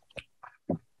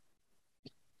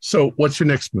 So what's your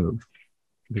next move?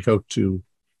 We go to...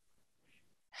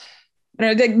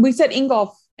 We said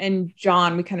Ingolf and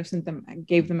John, we kind of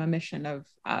gave them a mission of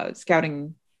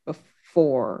scouting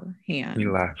beforehand.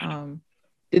 You left.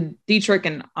 Did Dietrich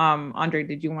and Andre,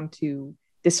 did you want to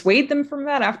dissuade them from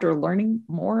that after learning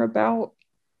more about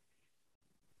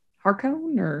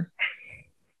Harkon, or?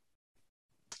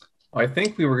 I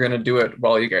think we were going to do it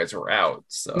while you guys were out.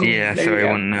 So yeah, so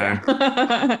I wouldn't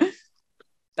know.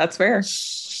 That's fair.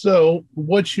 So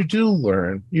what you do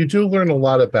learn a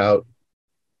lot about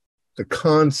the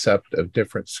concept of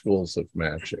different schools of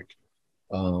magic.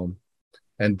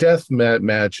 And death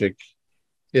magic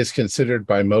is considered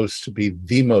by most to be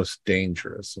the most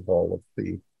dangerous of all of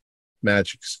the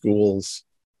magic schools.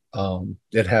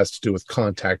 It has to do with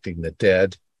contacting the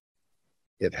dead.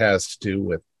 It has to do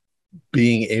with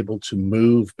being able to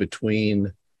move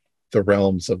between the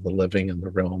realms of the living and the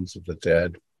realms of the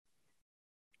dead.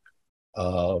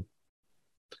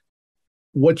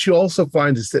 What you also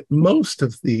find is that most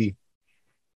of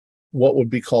what would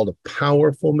be called a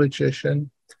powerful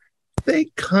magician,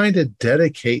 they kind of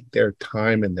dedicate their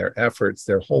time and their efforts,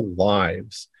 their whole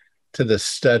lives, to the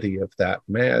study of that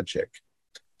magic.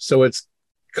 So it's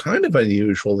kind of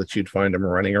unusual that you'd find them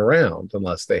running around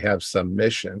unless they have some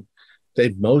mission.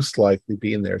 They'd most likely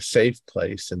be in their safe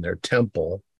place in their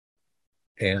temple,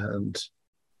 and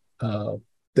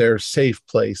their safe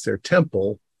place, their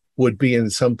temple, would be in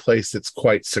some place that's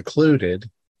quite secluded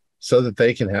so that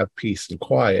they can have peace and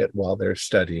quiet while they're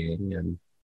studying and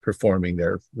performing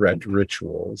their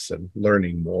rituals and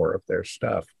learning more of their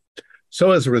stuff.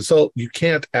 So as a result, you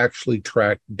can't actually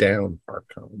track down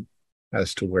Harkon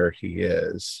as to where he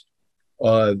is.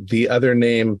 The other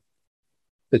name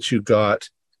that you got,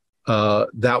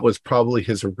 that was probably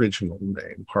his original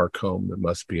name, Harkon. It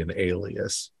must be an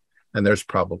alias. And there's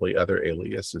probably other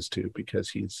aliases too, because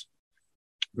he's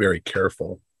very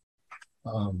careful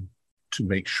to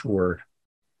make sure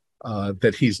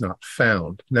that he's not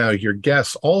found. Now, your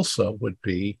guess also would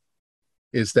be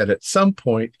is that at some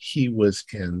point he was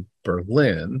in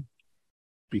Berlin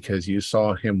because you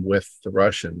saw him with the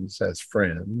Russians as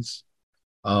friends.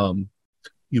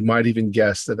 You might even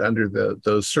guess that under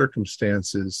those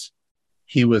circumstances,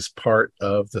 he was part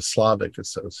of the Slavic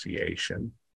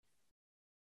Association,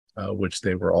 which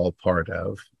they were all part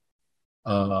of.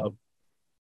 But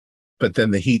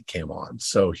then the heat came on,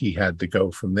 so he had to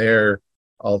go from there,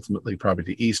 ultimately probably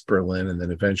to East Berlin, and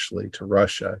then eventually to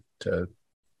Russia to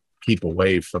keep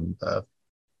away from the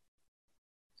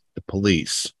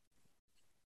police.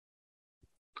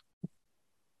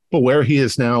 But where he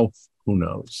is now, who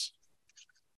knows?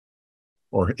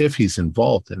 Or if he's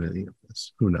involved in any of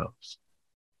this, who knows?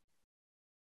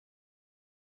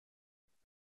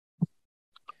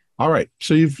 All right,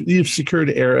 so you've secured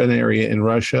an area in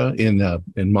Russia,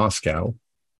 in Moscow.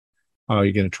 How are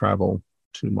you going to travel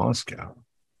to Moscow?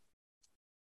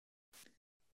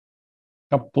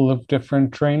 Couple of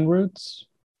different train routes.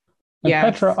 And Yeah.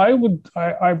 Petra,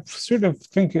 I sort of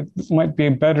think it might be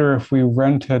better if we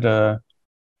rented a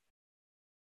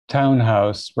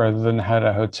townhouse rather than had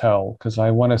a hotel, because I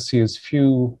want to see as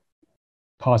few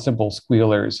possible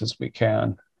squealers as we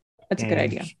can. That's a good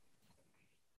idea.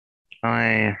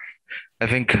 I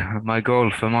think my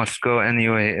goal for Moscow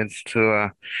anyway is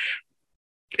to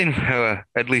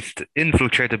at least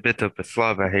infiltrate a bit of the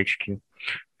Slava HQ,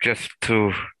 just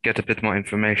to get a bit more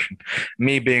information.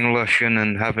 Me being Russian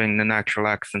and having the natural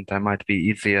accent, I might be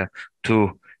easier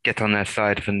to get on their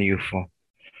side than the UFO.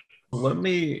 Let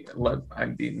me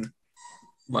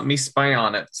spy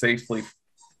on it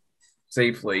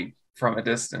safely from a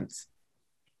distance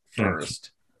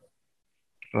first.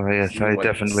 Oh yes, I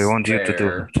definitely want you to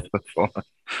do that before.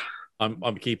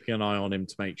 I'm keeping an eye on him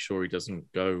to make sure he doesn't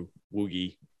go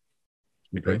woogie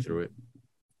midway through it.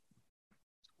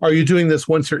 Are you doing this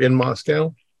once you're in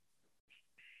Moscow?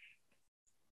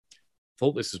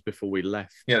 Thought this was before we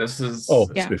left. Yeah, this is.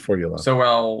 It's before you left. So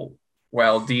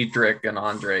while Diedrich and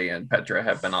Andre and Petra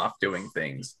have been off doing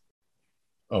things.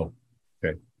 Oh,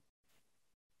 okay.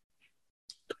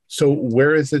 So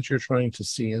where is it you're trying to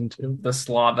see into? The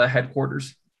Slava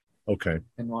headquarters. Okay.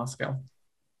 In Moscow.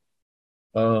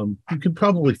 You can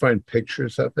probably find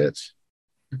pictures of it.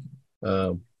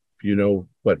 You know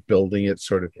what building it's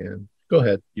sort of in. Go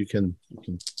ahead. You can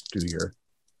do your.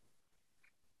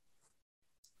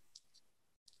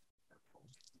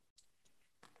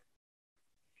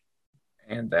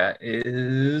 And that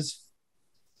is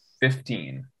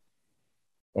 15.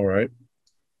 All right.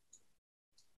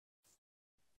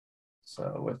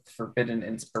 So with Forbidden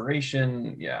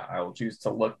Inspiration, I will choose to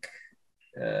look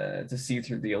to see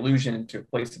through the illusion into a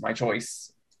place of my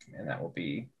choice, and that will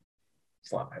be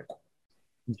Slava headquarters.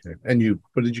 Okay. And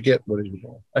what did you get? What did you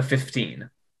roll? A 15.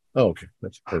 Oh, okay.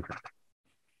 That's perfect.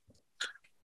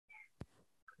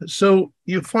 So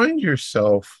you find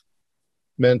yourself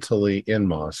mentally in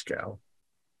Moscow,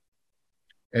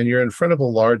 and you're in front of a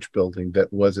large building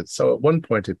that was at one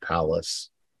point a palace,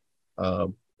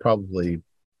 probably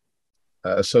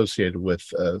associated with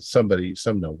some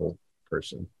noble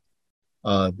person.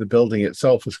 The building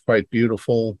itself is quite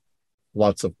beautiful,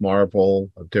 lots of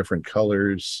marble of different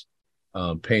colors,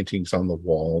 paintings on the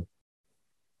wall.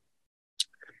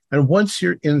 And once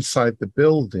you're inside the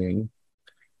building,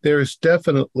 there's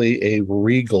definitely a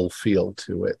regal feel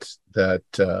to it,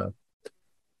 that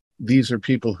these are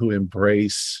people who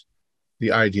embrace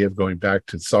the idea of going back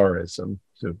to Tsarism,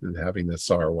 to having the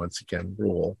Tsar once again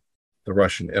rule the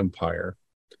Russian Empire.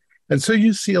 And so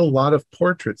you see a lot of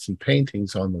portraits and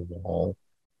paintings on the wall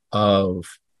of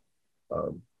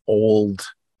old,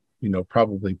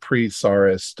 probably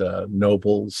pre-Tsarist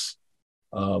nobles.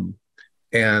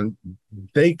 And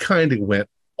they kind of went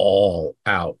all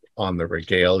out on the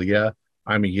regalia.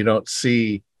 I mean, you don't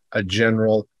see a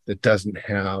general that doesn't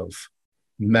have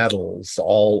medals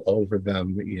all over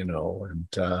them, and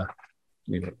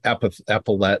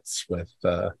epaulets with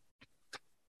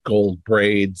gold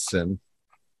braids. And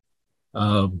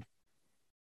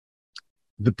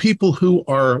the people who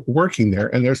are working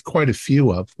there, and there's quite a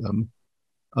few of them,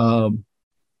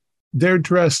 they're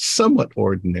dressed somewhat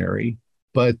ordinary,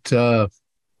 but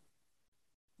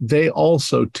they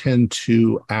also tend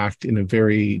to act in a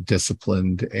very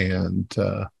disciplined and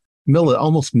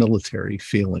almost military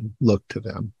feeling look to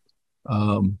them.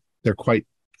 They're quite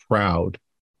proud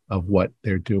of what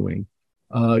they're doing.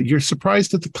 You're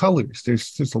surprised at the colors.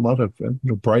 There's a lot of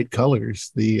bright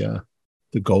colors, the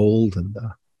gold and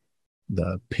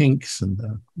the pinks and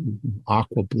the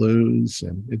aqua blues,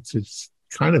 and it's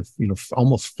kind of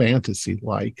almost fantasy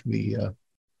like the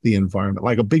environment,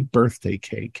 like a big birthday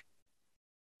cake.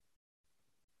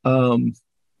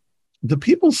 The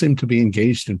people seem to be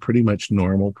engaged in pretty much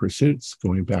normal pursuits,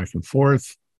 going back and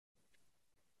forth.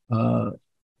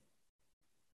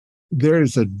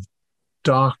 There's a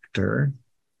doctor.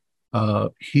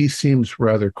 He seems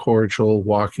rather cordial,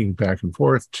 walking back and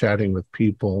forth, chatting with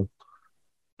people,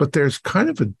 but there's kind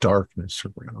of a darkness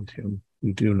around him.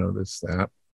 You do notice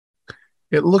that.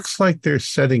 It looks like they're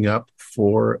setting up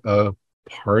for a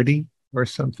party or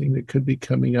something that could be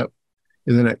coming up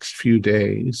in the next few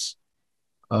days.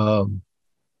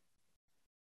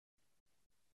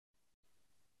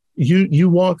 You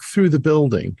walk through the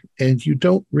building and you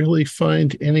don't really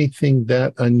find anything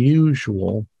that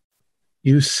unusual.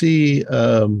 You see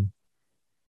a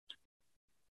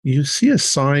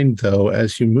sign though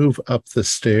as you move up the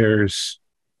stairs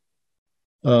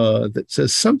that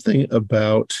says something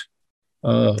about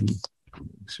let's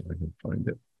see if I can find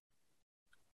it.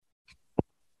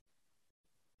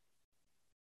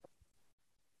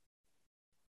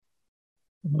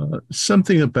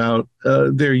 Something about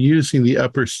they're using the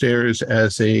upper stairs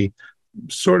as a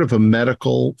sort of a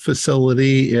medical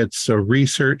facility. It's a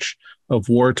research of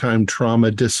wartime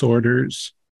trauma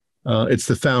disorders. It's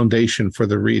the foundation for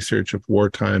the research of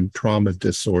wartime trauma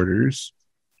disorders.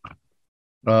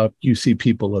 You see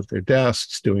people at their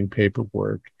desks doing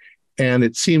paperwork, and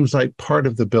it seems like part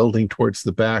of the building towards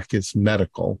the back is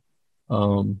medical.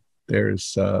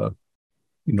 There's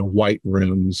white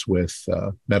rooms with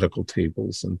medical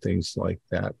tables and things like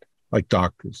that, like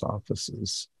doctors'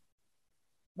 offices.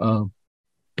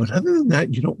 But other than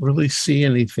that, you don't really see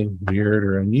anything weird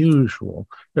or unusual.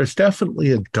 There's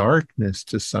definitely a darkness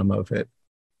to some of it,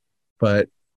 but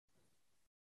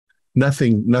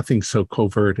nothing so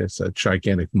covert as a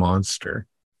gigantic monster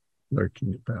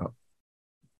lurking about.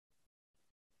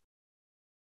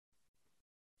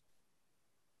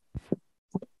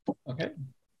 Okay.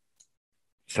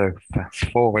 So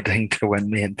fast forwarding to when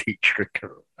me and Dietrich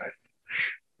arrived.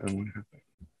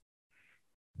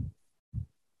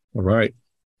 All right.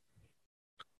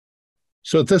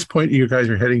 So at this point, you guys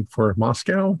are heading for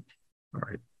Moscow. All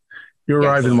right. You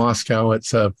arrive in Moscow.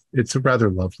 It's a rather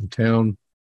lovely town.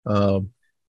 Lots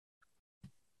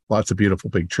of beautiful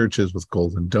big churches with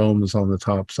golden domes on the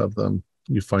tops of them.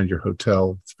 You find your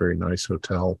hotel. It's a very nice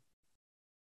hotel.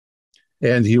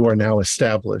 And you are now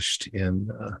established in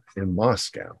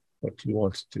Moscow. What do you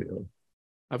want to do?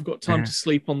 I've got time to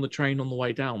sleep on the train on the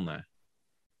way down there.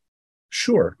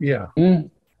 Sure, yeah.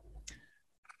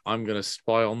 I'm going to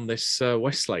spy on this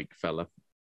Westlake fella,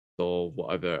 or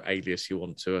whatever alias you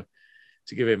want to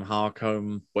give him,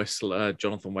 Harcombe,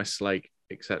 Jonathan Westlake,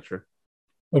 etc.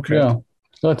 Okay. Yeah.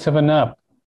 Let's have a nap.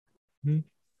 Yep,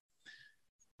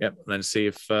 and then see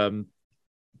if I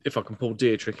can pull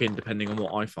Dietrich in, depending on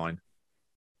what I find.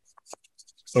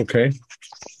 Okay.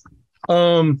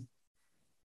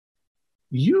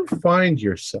 You find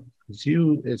yourself as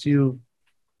you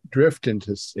drift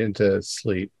into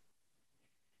sleep.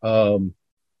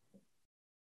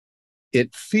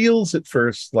 It feels at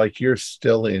first like you're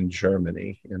still in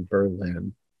Germany, in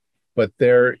Berlin, but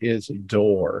there is a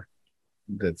door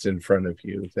that's in front of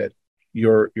you that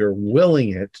you're willing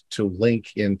it to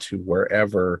link into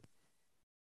wherever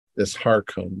this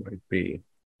Harcombe might be.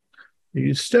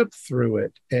 You step through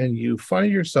it and you find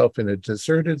yourself in a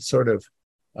deserted sort of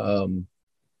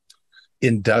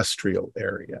industrial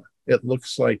area. It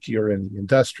looks like you're in the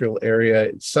industrial area.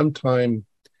 It's sometime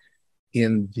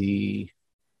in the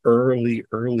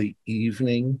early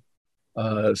evening.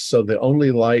 So the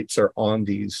only lights are on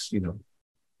these,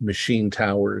 machine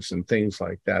towers and things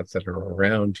like that are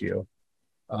around you.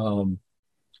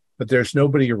 But there's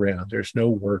nobody around. There's no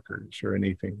workers or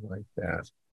anything like that.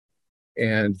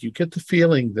 And you get the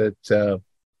feeling that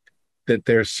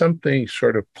there's something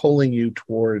sort of pulling you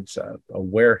towards a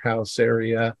warehouse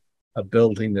area, a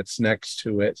building that's next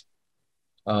to it.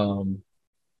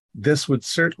 This would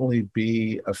certainly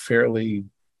be a fairly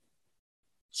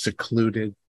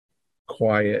secluded,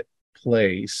 quiet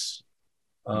place.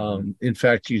 In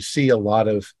fact, you see a lot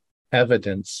of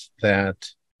evidence that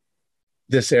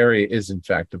this area is in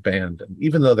fact abandoned,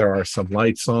 even though there are some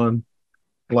lights on.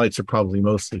 Lights are probably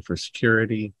mostly for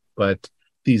security, but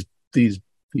these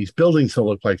buildings don't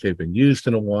look like they've been used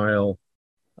in a while.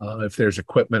 If there's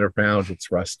equipment around,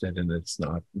 it's rusted and it's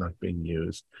not being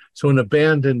used. So an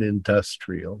abandoned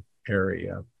industrial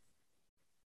area.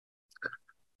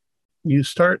 You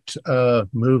start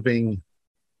moving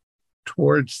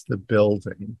towards the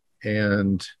building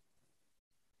and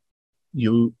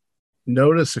you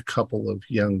notice a couple of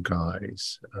young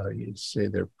guys. You'd say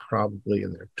they're probably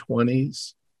in their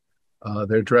 20s.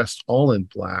 They're dressed all in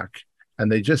black,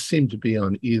 and they just seem to be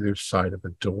on either side of a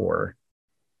door.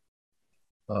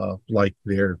 Like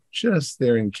they're just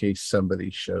there in case somebody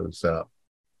shows up.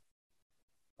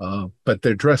 But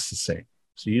they're dressed the same.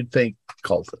 So you'd think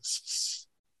cultists.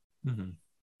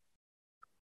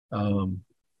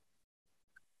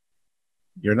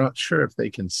 You're not sure if they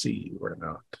can see you or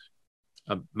not.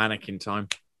 Mannequin time.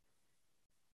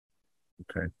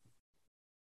 Okay.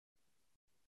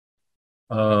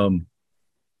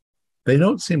 They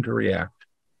don't seem to react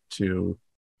to.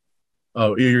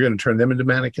 Oh, you're going to turn them into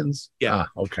mannequins? Yeah.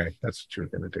 Okay. That's what you're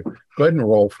going to do. Go ahead and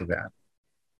roll for that.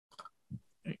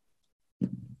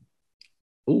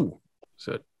 Ooh,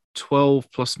 so 12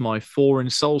 plus my 4 in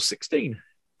soul, 16.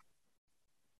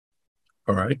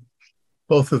 All right.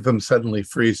 Both of them suddenly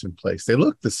freeze in place. They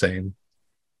look the same,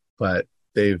 but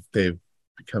they've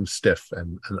become stiff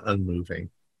and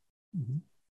unmoving. Mm-hmm.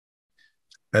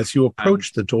 As you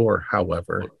approach the door,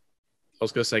 however, I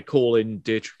was going to say call in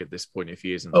Dietrich at this point if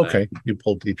he isn't okay, you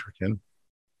pull Dietrich in.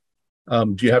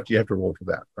 Do you have to roll for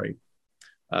that, right?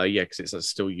 Yeah, because it's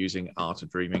still using Art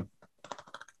of Dreaming.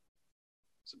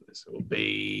 So this will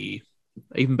be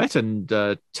even better. And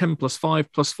 10 plus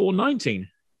 5 plus 4, 19.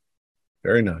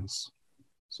 Very nice.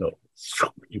 So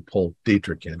you pull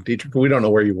Dietrich in. Dietrich, we don't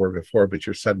know where you were before, but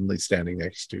you're suddenly standing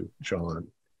next to John.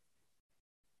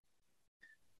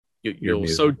 You're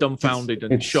so dumbfounded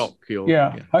and shocked.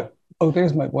 Yeah.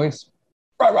 There's my voice.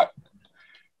 Right.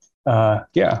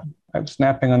 Yeah, I'm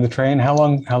snapping on the train. How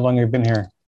long have you been here?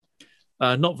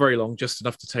 Not very long, just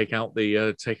enough to take out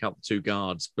the 2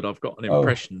 guards. But I've got an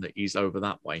impression that he's over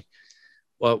that way.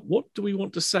 Well, what do we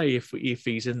want to say if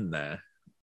he's in there?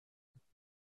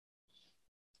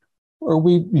 Are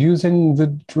we using the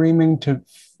dreaming to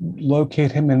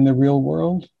locate him in the real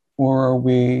world, or are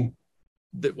we?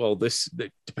 Well, this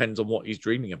depends on what he's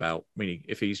dreaming about. Meaning,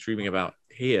 if he's dreaming about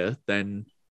here, then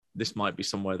this might be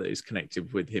somewhere that is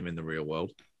connected with him in the real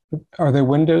world. Are there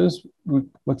windows?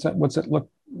 What's that look?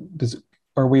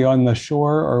 Are we on the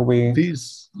shore? Are we?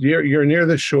 You're near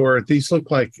the shore. These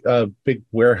look like big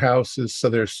warehouses. So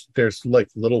there's like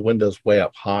little windows way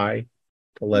up high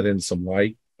to let in some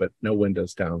light, but no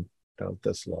windows down at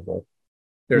this level.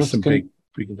 There's some big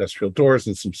industrial doors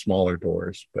and some smaller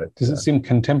doors. But does it seem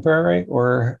contemporary,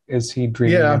 or is he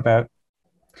dreaming about?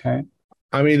 Okay.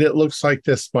 I mean, it looks like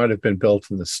this might have been built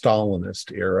in the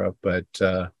Stalinist era, but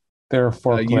there are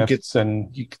forklifts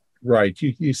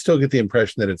you still get the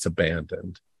impression that it's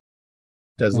abandoned.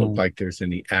 Doesn't look like there's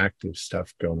any active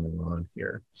stuff going on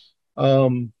here.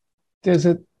 Is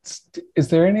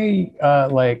there any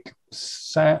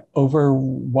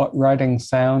overriding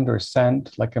sound or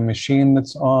scent, like a machine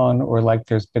that's on, or like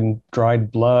there's been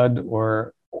dried blood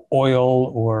or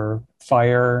oil or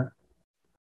fire?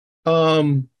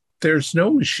 There's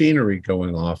no machinery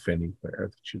going off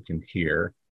anywhere that you can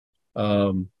hear.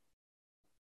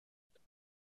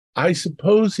 I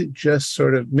suppose it just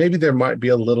sort of, maybe there might be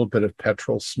a little bit of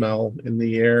petrol smell in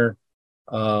the air,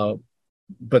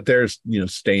 but there's,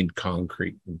 stained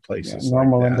concrete in places.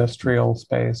 Normal industrial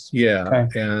space. Yeah.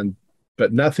 Okay.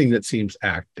 But nothing that seems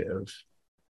active.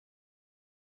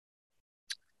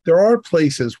 There are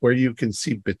places where you can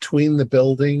see between the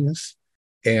buildings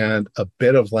and a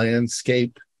bit of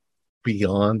landscape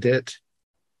beyond it.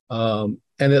 And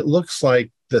it looks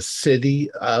like the city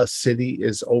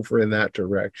is over in that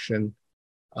direction,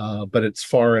 but it's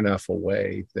far enough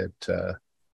away that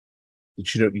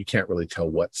you can't really tell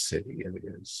what city it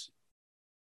is.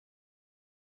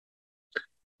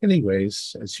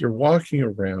 Anyways, as you're walking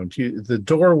around, the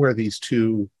door where these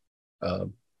 2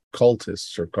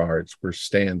 cultists or guards were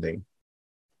standing,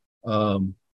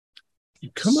 you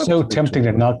come up. So tempting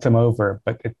to knock them over,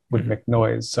 but it would make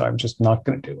noise, so I'm just not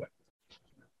going to do it.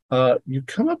 You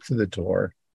come up to the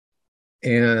door,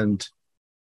 and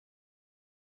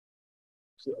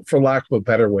for lack of a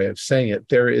better way of saying it,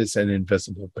 there is an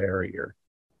invisible barrier.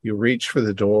 You reach for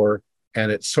the door,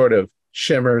 and it sort of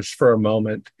shimmers for a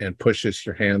moment and pushes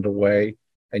your hand away,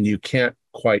 and you can't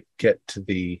quite get to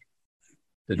the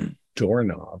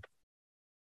doorknob.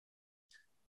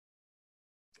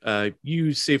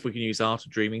 You see if we can use Art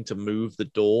of Dreaming to move the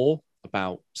door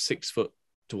about 6 foot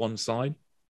to one side.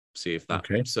 See if that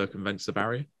circumvents the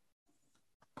barrier.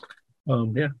 Yeah,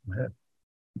 go ahead.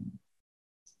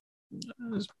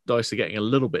 Dice are getting a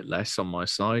little bit less on my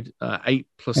side. 8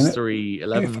 plus 3,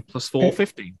 11 plus 4,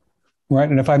 15. Right,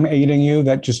 and if I'm aiding you,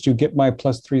 you get my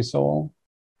plus 3 soul?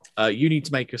 You need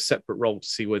to make a separate roll to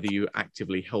see whether you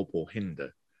actively help or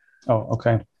hinder. Oh,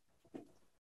 okay.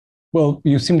 Well,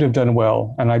 you seem to have done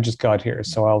well, and I just got here,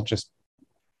 so I'll just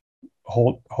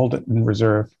hold it in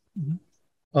reserve.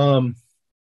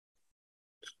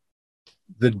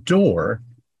 The door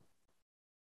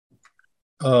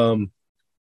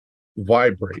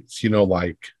vibrates,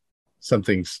 like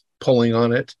something's pulling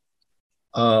on it,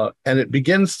 and it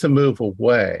begins to move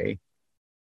away.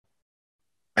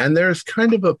 And there's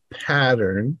kind of a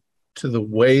pattern to the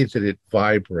way that it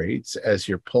vibrates as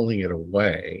you're pulling it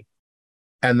away.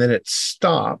 And then it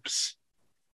stops,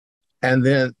 and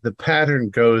then the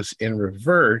pattern goes in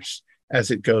reverse, as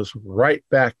it goes right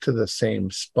back to the same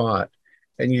spot.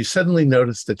 And you suddenly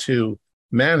notice the two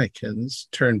mannequins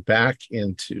turn back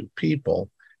into people,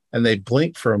 and they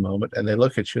blink for a moment and they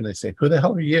look at you and they say, "Who the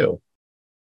hell are you?"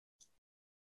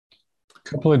 A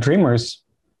couple of dreamers.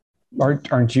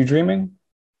 Aren't you dreaming?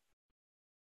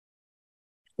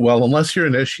 Well, unless you're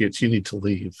initiates, you need to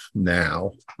leave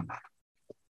now.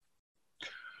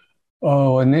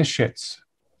 Oh, initiates.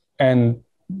 And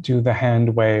do the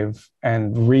hand wave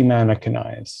and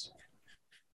remannequinize.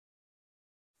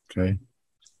 Okay.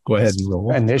 Go ahead and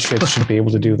roll. Initiates should be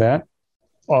able to do that.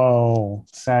 Oh,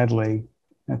 sadly,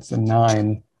 that's a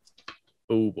 9.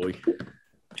 Oh boy.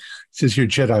 Says your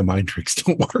Jedi mind tricks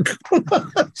don't work.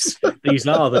 These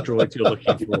are the droids you're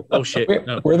looking for. Oh shit.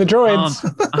 No. We're the droids.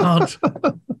 Aren't.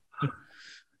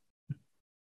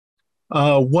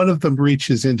 One of them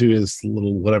reaches into his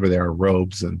little, whatever they are,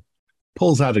 robes and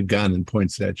pulls out a gun and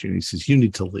points it at you. And he says, "You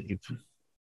need to leave."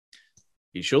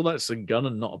 You sure that's a gun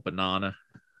and not a banana?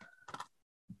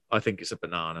 I think it's a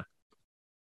banana.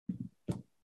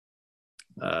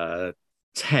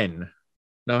 10.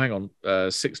 No, hang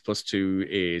on. 6 plus 2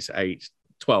 is 8.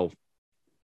 12.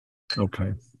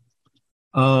 Okay.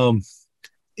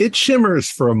 It shimmers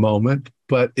for a moment,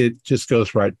 but it just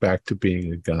goes right back to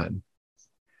being a gun.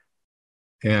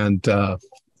 And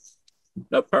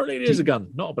No, apparently it is a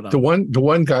gun, not a banana. the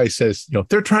one guy says,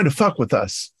 "They're trying to fuck with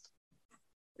us."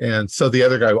 And so the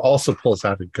other guy also pulls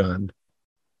out a gun,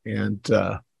 and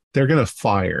they're going to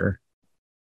fire.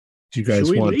 Do you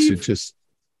guys want to just,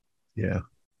 yeah,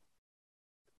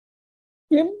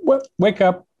 wake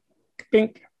up,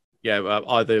 Bink. Yeah,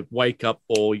 either wake up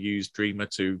or use Dreamer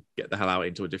to get the hell out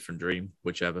into a different dream,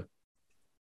 whichever.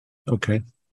 Okay.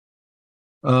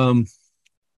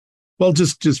 Well,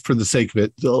 just for the sake of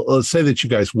it, let's say that you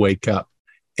guys wake up,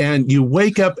 and you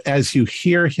wake up as you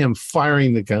hear him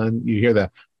firing the gun. You hear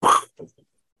that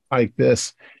like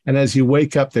this, and as you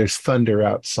wake up, there's thunder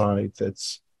outside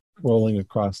that's rolling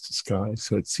across the sky.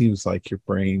 So it seems like your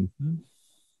brain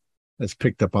has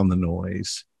picked up on the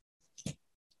noise.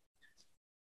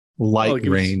 Light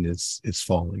rain is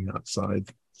falling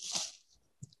outside.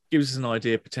 Gives us an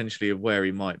idea potentially of where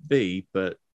he might be,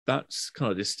 but that's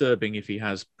kind of disturbing if he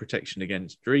has protection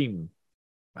against dream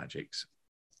magics.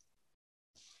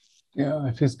 Yeah,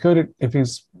 if he's got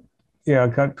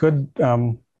good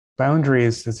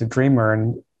boundaries as a dreamer,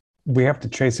 and we have to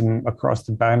chase him across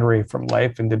the boundary from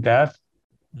life into death.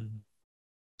 Mm-hmm.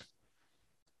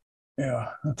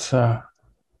 Yeah, that's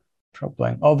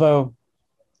troubling. Although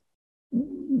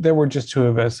there were just two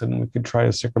of us, and we could try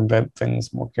to circumvent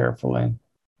things more carefully.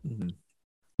 Mm-hmm.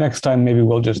 Next time, maybe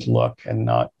we'll just look and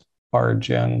not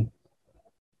barge in.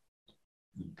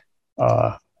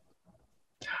 I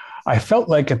felt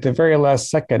like at the very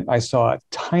last second, I saw a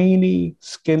tiny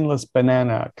skinless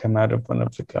banana come out of one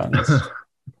of the guns.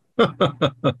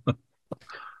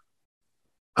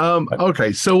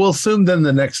 Okay, so we'll assume then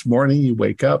the next morning you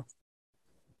wake up.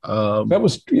 That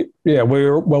was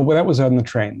that was on the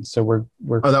train. So we're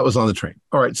that was on the train.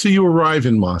 All right, so you arrive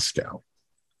in Moscow.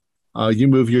 You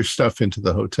move your stuff into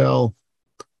the hotel.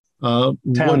 What's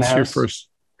your first?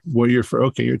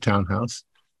 Your townhouse.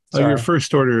 Your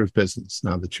first order of business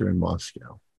now that you're in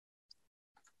Moscow.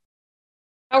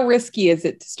 How risky is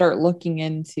it to start looking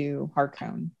into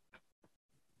Harkon?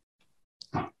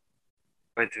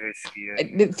 Quite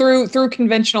risky. Through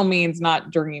conventional means,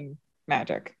 not dream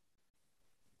magic.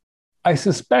 I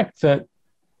suspect that.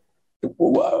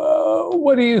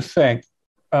 What do you think,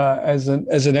 as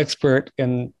an expert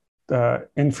in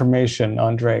information,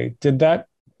 Andre? Did that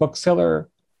bookseller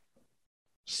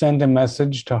send a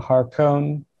message to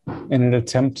Harkon in an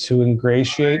attempt to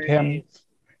ingratiate him?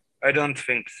 I don't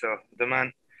think so.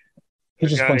 He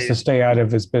just wants to stay out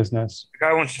of his business. The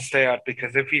guy wants to stay out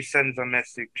because if he sends a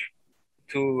message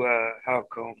to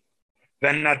Harkon,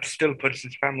 then that still puts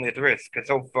his family at risk. Because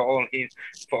for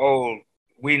all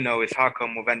we know, is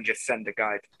Harkon will then just send a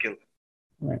guy to kill him.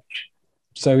 Right.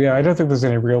 So yeah, I don't think there's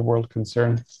any real world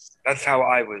concern. That's how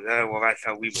I would. That's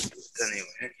how we would do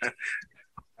it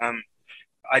anyway.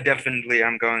 I definitely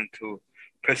am going to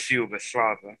pursue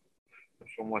Vaslava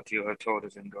from what you have told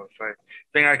us in Ghost. I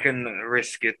think I can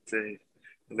risk it a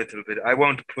little bit. I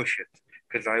won't push it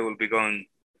because I will be going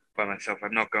by myself.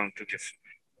 I'm not going to just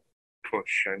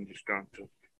push. I'm just going to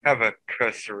have a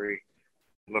cursory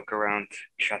look around,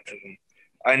 chat to them.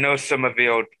 I know some of the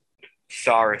old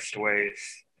Tsarist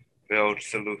ways, the old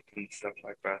salute and stuff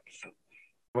like that. So.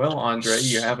 Well, Andre,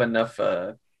 you have enough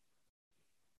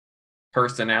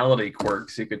personality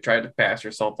quirks. You could try to pass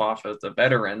yourself off as a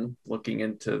veteran looking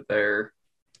into their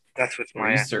that's what's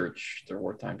my research, their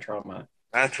wartime trauma.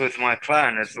 That was my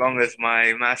plan, as long as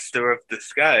my Master of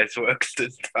Disguise works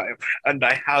this time. And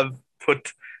I have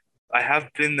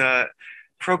been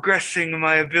progressing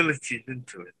my abilities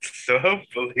into it. So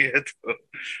hopefully it will.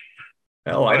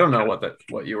 Hell, I don't know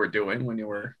what you were doing when you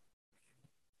were.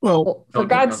 Well, for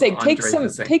God's sake, take some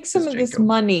of this Janko.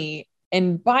 money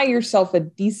and buy yourself a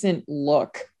decent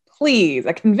look, please,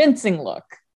 a convincing look.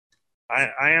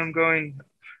 I am going.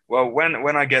 Well,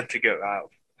 when I get to go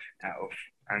out of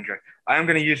Andre, I am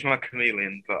going to use my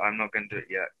chameleon, but I'm not going to do it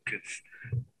yet because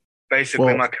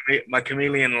basically my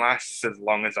chameleon lasts as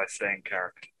long as I stay in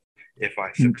character. If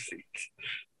I succeed.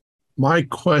 My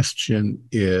question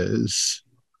is,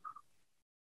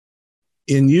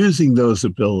 in using those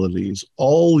abilities,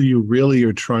 all you really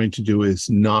are trying to do is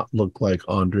not look like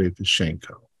Andrei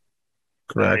Vishenko,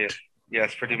 correct?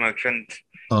 Yes, pretty much.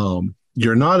 And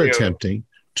you're not attempting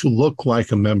to look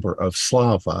like a member of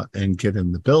Slava and get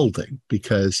in the building,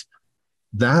 because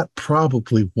that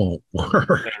probably won't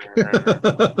work.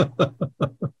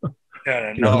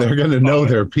 They're going to know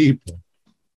their people.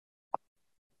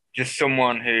 Just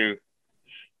someone who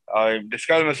I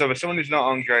disguise myself as someone who's not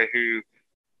Andre, who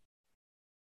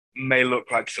may look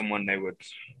like someone they would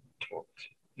talk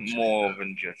to more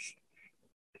than just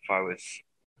if I was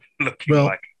looking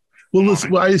like. Well,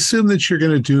 listen, I assume that you're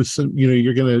going to do some,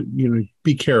 you're going to,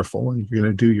 be careful and you're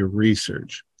going to do your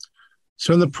research.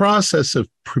 So in the process of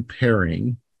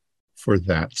preparing for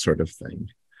that sort of thing,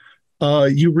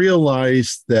 you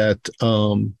realize that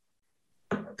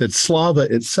that Slava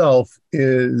itself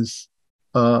is,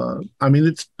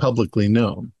 it's publicly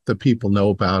known. The people know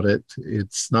about it.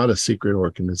 It's not a secret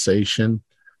organization.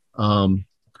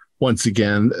 Once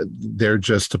again, they're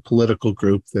just a political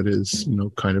group that is,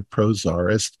 kind of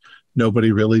pro-czarist.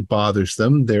 Nobody really bothers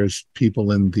them. There's people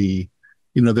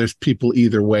there's people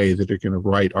either way that are going to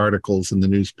write articles in the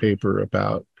newspaper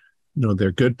about,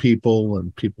 they're good people,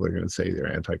 and people are going to say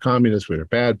they're anti-communist, or they're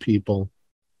bad people,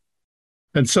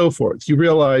 and so forth. You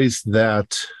realize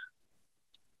that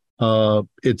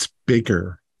it's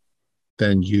bigger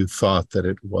than you thought that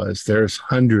it was. There's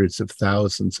hundreds of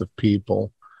thousands of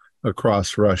people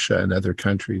across Russia and other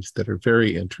countries that are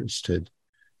very interested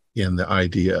in the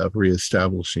idea of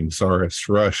reestablishing Tsarist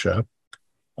Russia.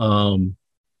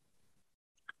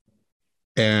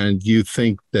 And you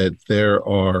think that there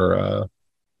are,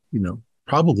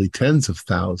 probably tens of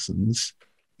thousands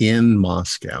in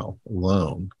Moscow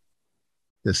alone.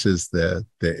 This is the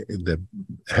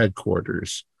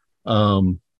headquarters.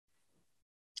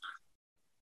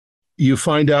 You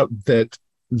find out that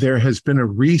there has been a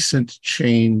recent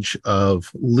change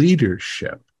of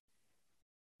leadership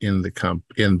in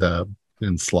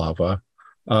Slava.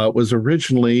 It was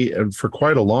originally, and for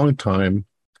quite a long time,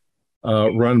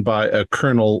 run by a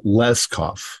Colonel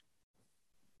Leskov,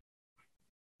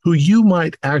 who you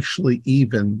might actually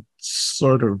even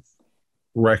sort of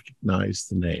recognize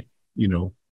the name,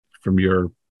 from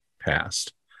your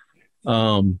past.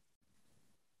 But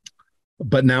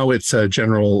now it's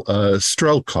General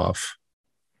Strelkov,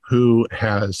 who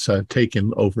has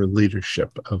taken over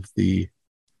leadership of the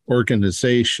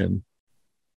organization.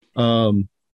 Do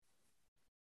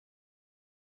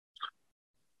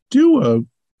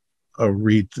a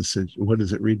read the what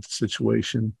is it? Read the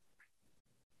situation.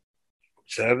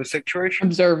 Observe the situation.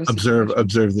 Observe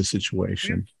the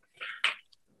situation.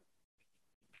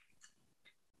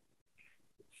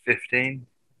 15.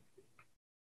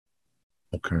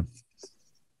 Okay.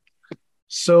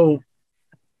 So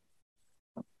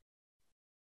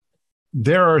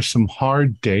there are some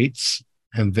hard dates,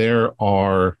 and there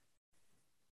are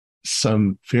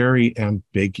some very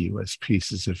ambiguous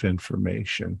pieces of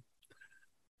information.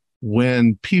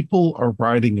 When people are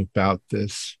writing about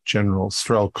this General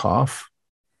Strelkov,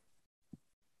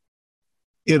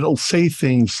 it'll say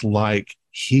things like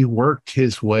he worked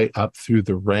his way up through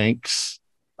the ranks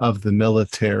of the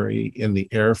military in the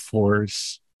Air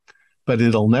Force, but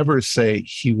it'll never say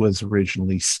he was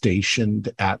originally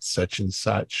stationed at such and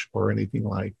such or anything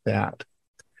like that.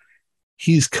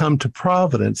 He's come to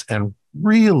Providence, and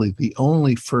really the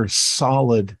only first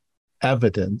solid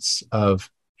evidence of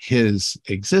his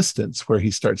existence, where he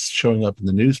starts showing up in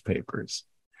the newspapers,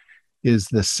 is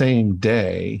the same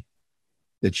day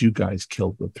that you guys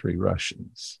killed the 3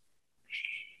 Russians.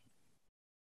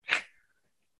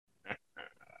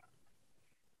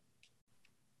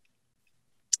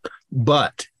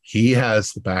 But he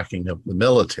has the backing of the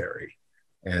military,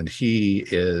 and he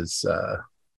is a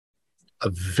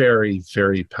very,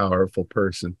 very powerful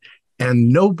person. And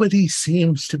nobody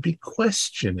seems to be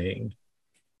questioning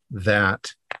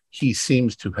that he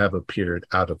seems to have appeared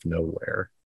out of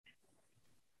nowhere.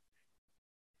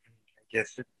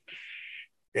 Yes,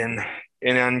 In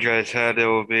Andre's head, it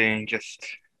will be just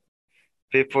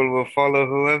people will follow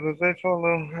whoever they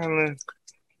follow. And,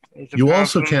 you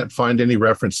also can't find any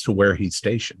reference to where he's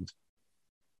stationed.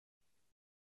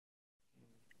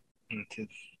 It is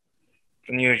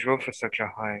unusual for such a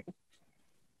high.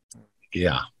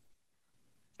 Yeah.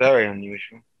 Very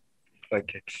unusual.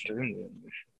 Like extremely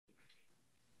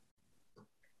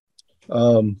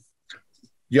unusual.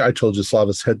 Yeah, I told you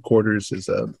Slava's headquarters is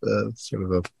a sort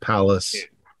of a palace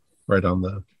right on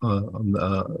the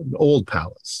an old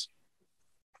palace.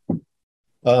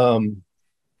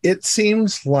 It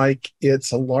seems like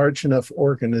it's a large enough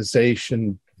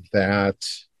organization that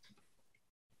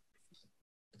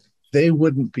they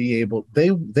wouldn't be able,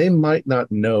 they might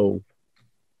not know,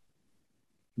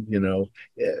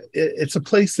 it's a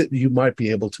place that you might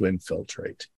be able to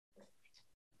infiltrate,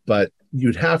 but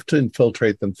you'd have to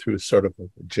infiltrate them through sort of a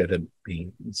legitimate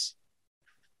means.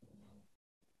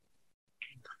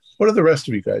 What are the rest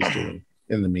of you guys doing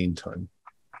in the meantime?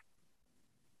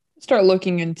 Start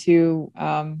looking into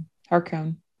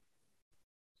Harkon.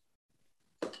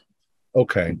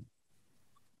 Okay.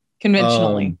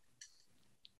 Conventionally.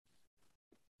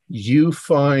 You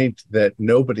find that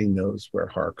nobody knows where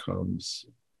Harcom is.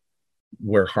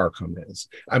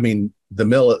 I mean, the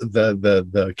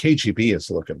KGB is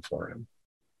looking for him,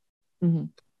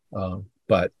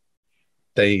 but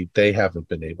they haven't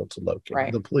been able to locate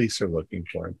him. The police are looking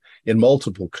for him in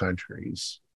multiple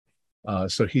countries,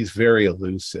 so he's very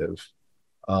elusive.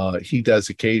 He does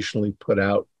occasionally put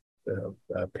out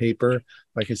paper.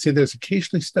 Like I say, there's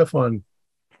occasionally stuff on.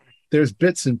 There's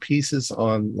bits and pieces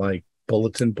on like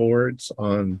bulletin boards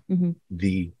on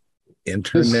the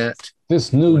internet.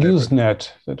 This new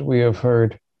Usenet that we have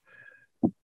heard.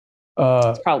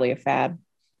 It's probably a fad.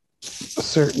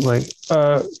 Certainly.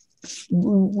 It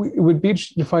would be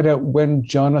interesting to find out when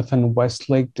Jonathan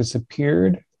Westlake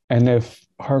disappeared and if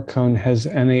Harkon has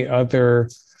any other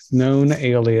known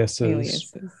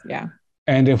aliases. Yeah.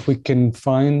 And if we can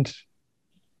find,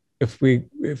 if we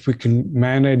can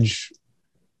manage,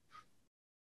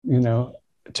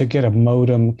 to get a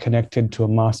modem connected to a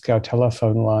Moscow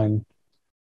telephone line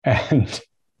and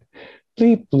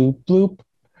bleep, bloop, bloop,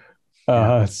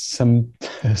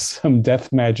 some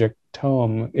death magic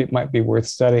tome, it might be worth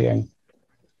studying.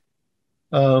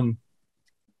 And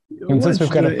since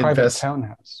we've got a private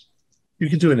townhouse. You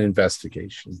could do an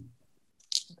investigation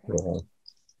roll.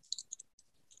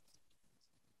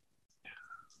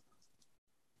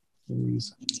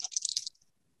 Reason.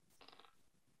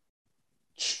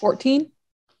 14.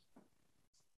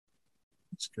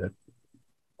 That's good.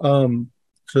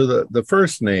 So the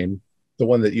first name, the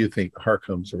one that you think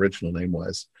Harkom's original name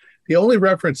was, the only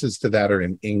references to that are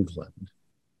in England.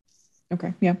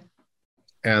 Okay, yeah.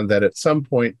 And that at some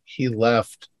point he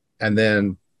left, and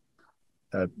then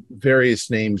various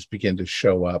names begin to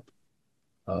show up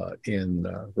in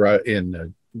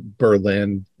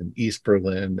Berlin, in East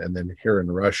Berlin, and then here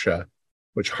in Russia,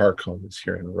 which Harkom is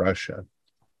here in Russia.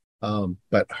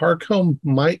 But Harkom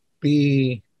might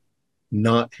be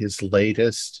not his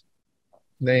latest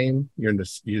name. You're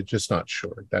just not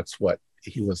sure. That's what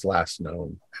he was last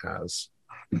known as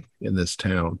in this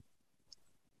town.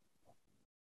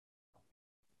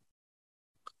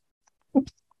 All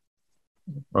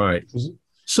right.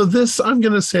 So this, I'm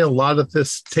going to say a lot of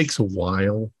this takes a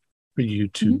while for you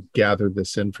to gather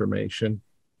this information.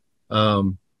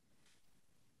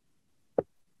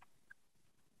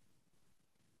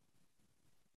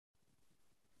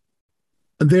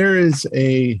 There is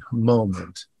a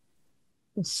moment,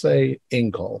 let's say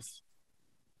Ingolf,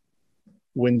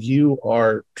 when you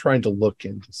are trying to look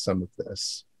into some of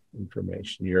this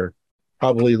information. You're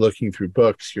probably looking through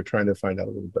books. You're trying to find out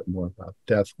a little bit more about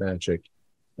death magic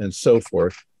and so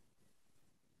forth.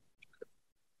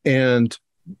 And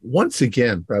once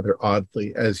again, rather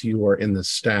oddly, as you are in the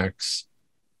stacks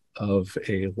of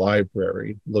a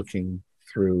library looking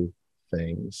through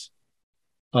things,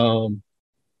 a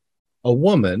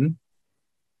woman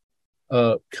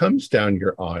comes down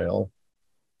your aisle,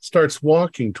 starts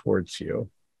walking towards you,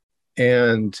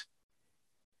 and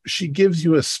she gives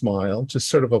you a smile, just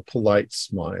sort of a polite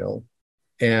smile.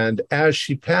 And as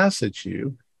she passes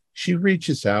you, she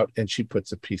reaches out and she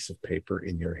puts a piece of paper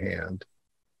in your hand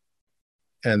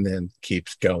and then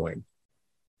keeps going.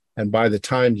 And by the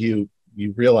time you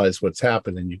realize what's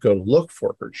happened and you go to look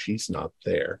for her, she's not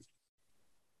there.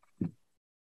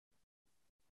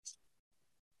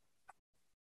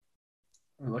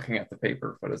 I'm looking at the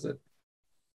paper. What is it?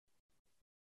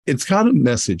 It's got a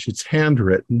message. It's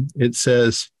handwritten. It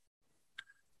says,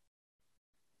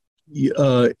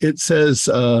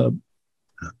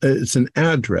 it's an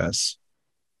address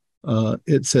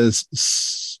It says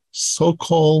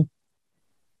Sokol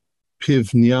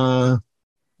Pivnya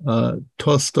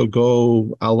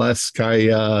Tostogo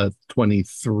Aleskaya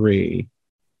 23.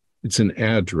 It's an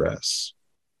address.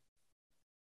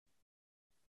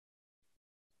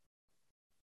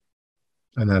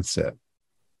 And that's it.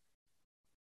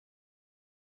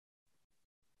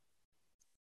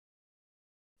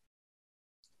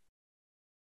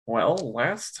 Well,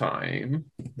 last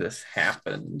time this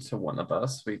happened to one of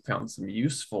us, we found some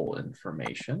useful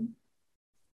information.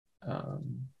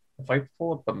 If I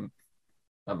pull up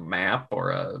a map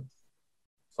or a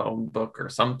phone book or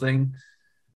something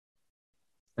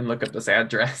and look up this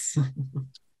address.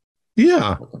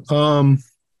 Yeah.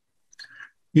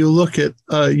 You look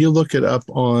it up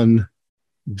on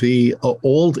the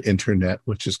old internet,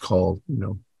 which is called,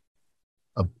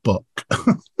 a book.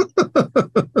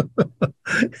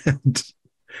 And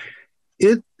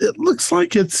it looks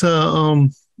like it's a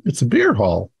beer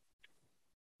hall.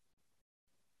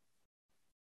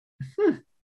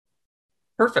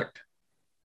 Perfect.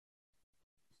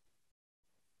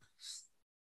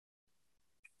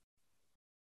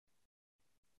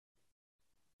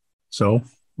 So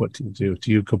what do you do?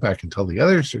 Do you go back and tell the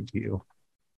others, or do you?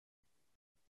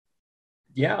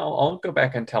 Yeah, I'll go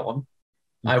back and tell them.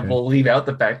 Okay. I will leave out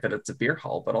the fact that it's a beer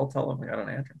hall, but I'll tell them I got an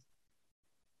address.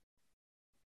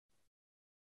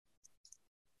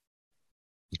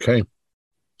 Okay.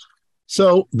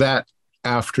 So that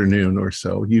afternoon or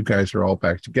so, you guys are all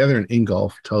back together, and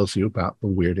Ingolf tells you about the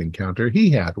weird encounter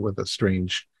he had with a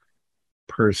strange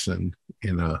person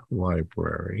in a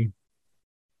library.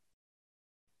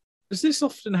 Does this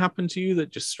often happen to you,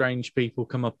 that just strange people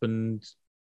come up and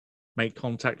make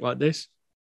contact like this?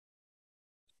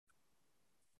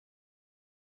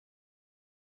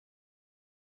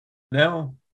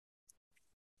 No.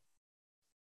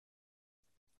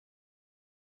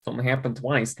 It's only happened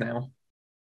twice now.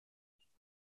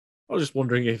 I was just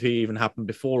wondering if it even happened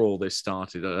before all this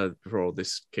started, before all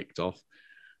this kicked off.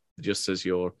 Just as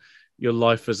your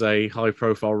life as a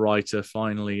high-profile writer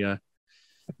finally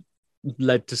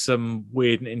led to some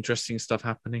weird and interesting stuff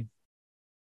happening.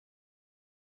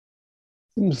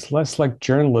 Seems less like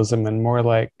journalism and more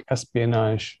like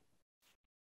espionage.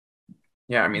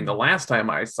 Yeah, I mean, the last time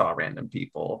I saw random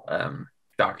people,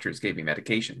 doctors gave me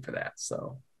medication for that.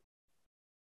 So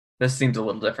this seems a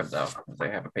little different, though, as I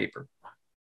have a paper.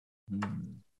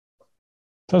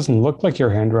 Doesn't look like your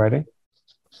handwriting.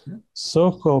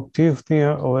 Sokol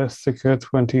Pivnia Olestika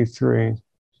 23.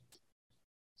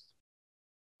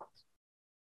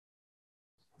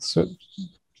 So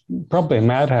probably a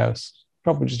madhouse.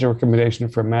 Probably just a recommendation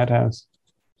for a madhouse.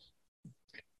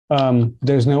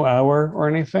 There's no hour or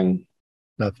anything.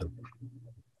 Nothing.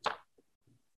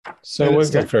 So it's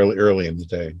still fairly early in the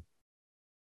day.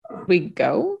 We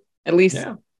go at least.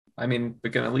 Yeah, I mean,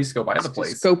 we can at least go by the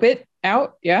place. Scope it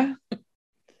out. Yeah.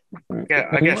 Yeah,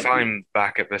 I guess I'm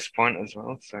back at this point as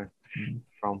well. So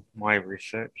from my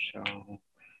research,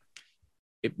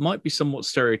 it might be somewhat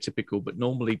stereotypical, but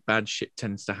normally bad shit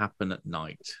tends to happen at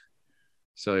night.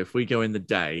 So if we go in the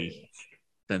day,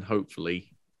 then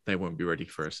hopefully they won't be ready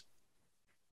for us.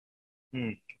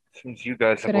 Since you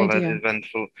guys have all had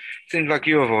eventful, seems like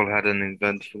you have all had an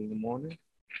eventful morning.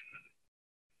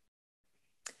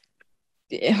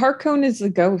 Harkon is a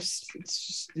ghost. It's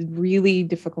just really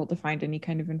difficult to find any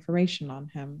kind of information on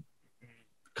him.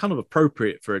 Kind of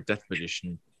appropriate for a death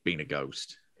magician being a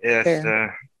ghost. Yes,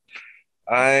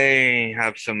 I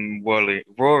have some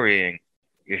worrying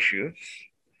issues.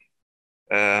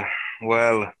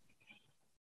 Well,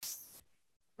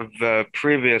 the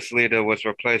previous leader was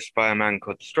replaced by a man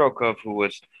called Strokov, who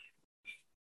was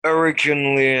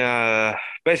originally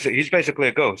he's basically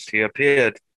a ghost. He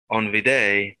appeared on the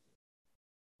day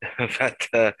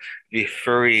that the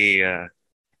furry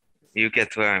you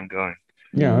get where I'm going.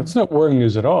 Yeah, that's not worrying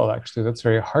news at all, actually. That's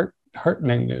very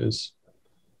heartening news.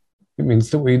 It means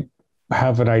that we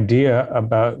have an idea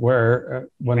about where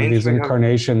one of these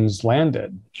incarnations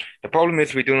landed. The problem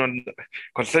is we do not,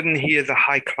 considering he is a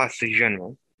high-class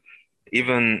general,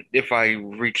 even if I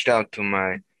reached out to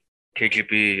my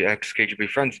ex-KGB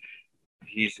friends,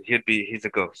 he's a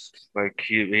ghost. Like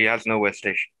he has nowhere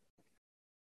station.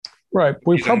 Right.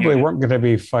 We probably weren't going to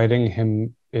be fighting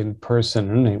him in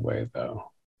person anyway,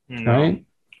 though. No. Right?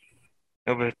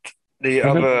 No, but the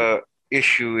other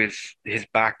issue is his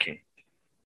backing.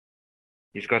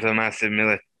 He's got a massive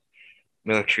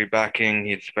military backing.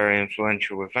 He's very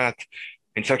influential with that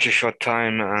in such a short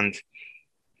time, and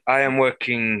I am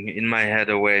working in my head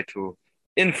a way to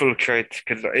infiltrate,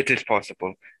 because it is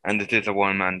possible, and it is a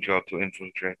one-man job to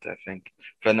infiltrate, I think.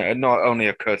 But not only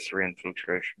a cursory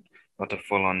infiltration, not a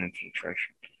full-on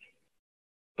infiltration.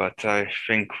 But I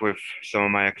think with some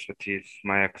of my expertise,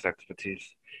 my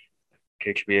ex-expertise,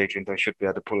 KGB agent, I should be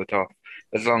able to pull it off.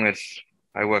 As long as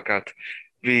I work out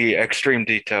the extreme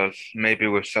details, maybe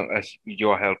with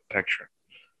your help, Petra.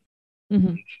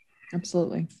 Mm-hmm.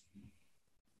 Absolutely.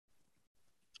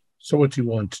 So what do you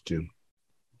want to do?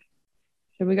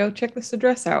 Should we go check this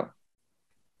address out?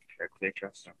 Check the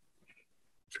address out.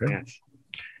 Sure. Yes.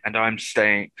 And I'm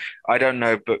staying, I don't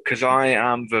know, but because I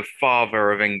am the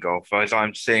father of Ingolf, as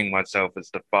I'm seeing myself as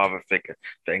the father figure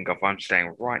for Ingolf, I'm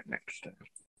staying right next to him.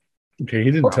 Okay,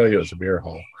 he didn't tell you it was a beer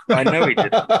hall. I know he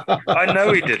didn't. I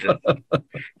know he didn't.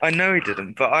 I know he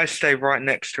didn't, but I stay right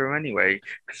next to him anyway,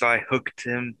 because I hooked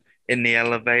him in the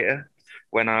elevator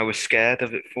when I was scared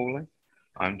of it falling.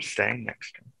 I'm staying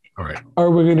next to him. All right. Are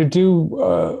we going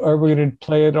to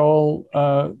play it all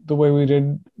the way we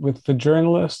did with the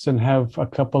journalists and have a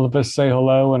couple of us say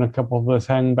hello and a couple of us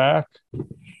hang back?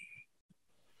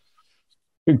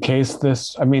 In case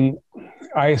this, I mean,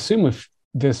 I assume if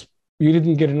this, you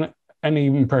didn't get any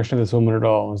impression of this woman at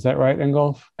all. Is that right,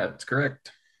 Ingolf? That's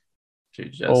correct. She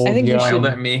just I think you smiled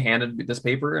should- at me, handed me this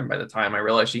paper, and by the time I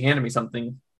realized she handed me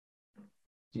something,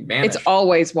 she vanished. It's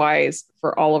always wise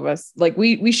for all of us. Like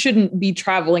we shouldn't be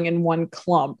traveling in one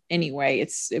clump anyway.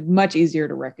 It's much easier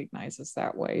to recognize us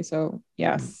that way. So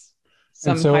yes,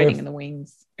 some so hiding in the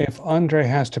wings. If Andre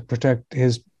has to protect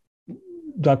his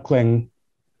duckling,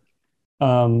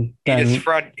 then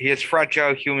He is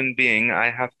fragile human being.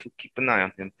 I have to keep an eye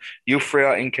on him. You three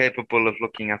are incapable of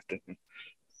looking after him.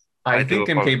 I do think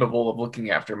I'm apologize. capable of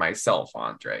looking after myself,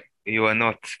 Andre. You are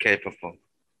not capable.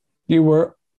 you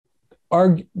were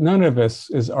none of us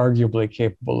is arguably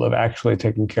capable of actually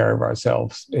taking care of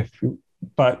ourselves.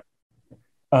 But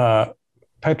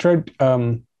Petra,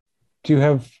 do you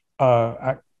have?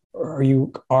 Are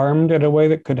you armed in a way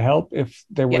that could help if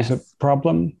there was Yes. a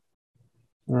problem?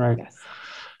 All right. Yes.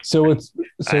 So I am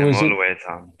is it? always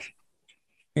armed.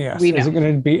 Yes. We Is it know.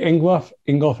 going to be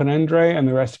Ingolf and Andre, and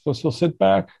the rest of us will sit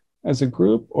back as a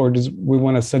group, or does we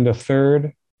want to send a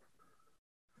third?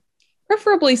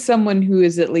 Preferably someone who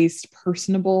is at least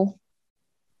personable.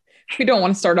 We don't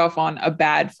want to start off on a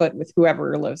bad foot with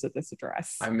whoever lives at this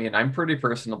address. I mean, I'm pretty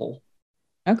personable.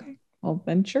 Okay. Well,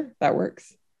 then sure, that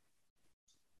works.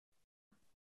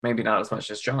 Maybe not as much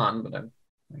as John, but I can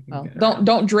Well, get around.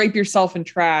 don't drape yourself in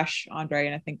trash, Andre,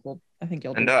 and I think you'll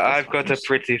do And just I've got a fine.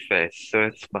 pretty face, so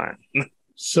it's fine.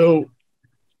 So,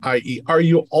 i.e., are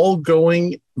you all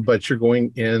going, but you're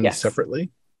going in Yes.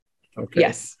 separately? Okay.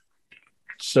 Yes.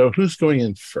 So who's going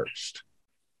in first?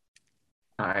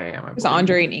 I am. Because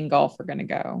Andre and Ingolf are going to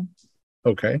go.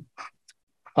 Okay.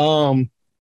 All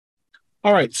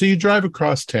right. So you drive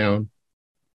across town.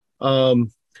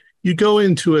 You go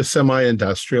into a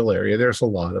semi-industrial area. There's a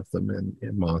lot of them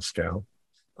in Moscow.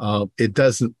 It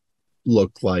doesn't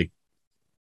look like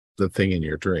the thing in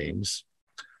your dreams.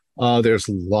 There's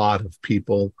a lot of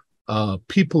people.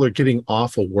 People are getting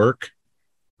off of work.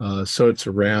 So it's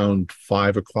around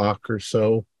 5 o'clock or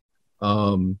so.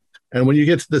 And when you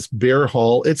get to this beer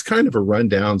hall, it's kind of a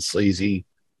rundown, sleazy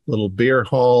little beer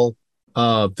hall.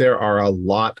 There are a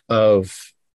lot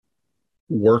of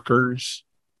workers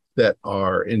that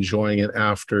are enjoying an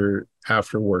after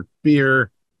work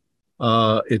beer.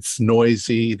 It's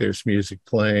noisy. There's music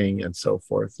playing and so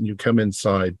forth. And you come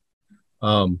inside.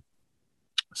 So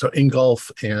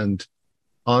Ingolf and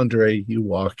Andre, you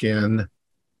walk in.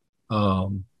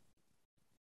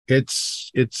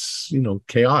 It's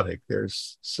chaotic.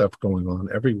 There's stuff going on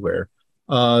everywhere.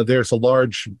 There's a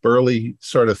large burly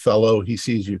sort of fellow. He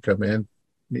sees you come in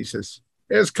and he says,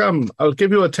 "Yes, come, I'll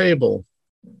give you a table."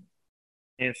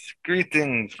 Yes,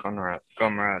 greetings, comrade.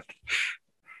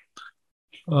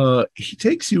 He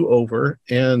takes you over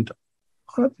and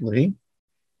oddly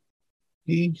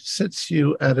he sits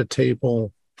you at a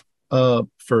table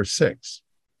for 6.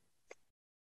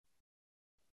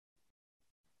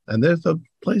 And the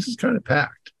place is kind of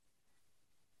packed,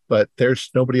 but there's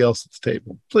nobody else at the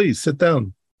table. Please sit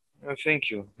down. Thank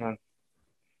you.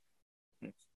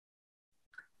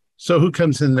 So who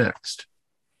comes in next?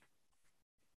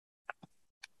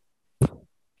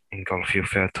 Ingolf, you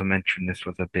failed to mention this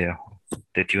was a beer hall.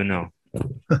 Did you know?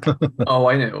 Oh,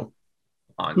 I knew.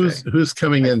 Andre. Who's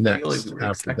coming in I feel next like we were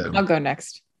after expecting- them? I'll go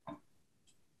next.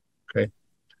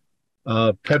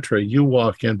 Petra, you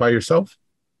walk in by yourself?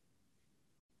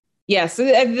 Yes,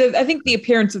 I think the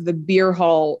appearance of the beer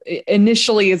hall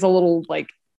initially is a little like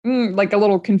a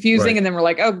little confusing, Right. and then we're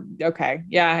like, oh, okay,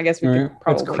 yeah, I guess we could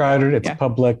probably. It's crowded. It's yeah.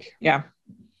 public. Yeah.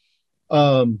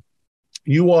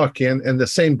 You walk in, and the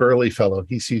same burly fellow,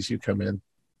 he sees you come in.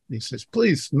 He says,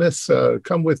 please, miss,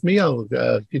 come with me. I'll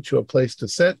get you a place to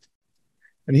sit.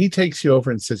 And he takes you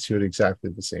over and sits you at exactly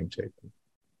the same table.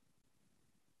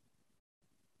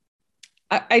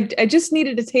 I just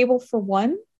needed a table for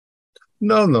one.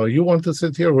 No, you want to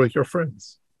sit here with your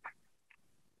friends.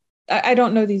 I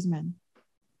don't know these men.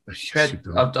 Yes,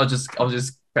 I'll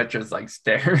just Petra's like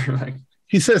stare. Like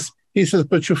he says,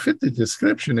 but you fit the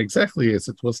description exactly as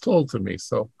it was told to me.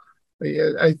 So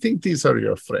I think these are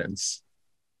your friends.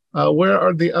 Where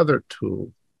are the other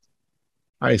two?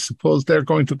 I suppose they're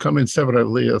going to come in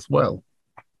separately as well.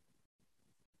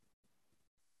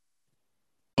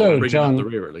 So, John, the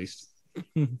rear at least.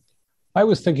 I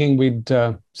was thinking we'd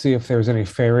see if there's any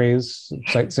ferries,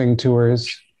 sightseeing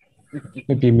tours,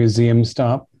 maybe a museum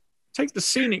stop. Take the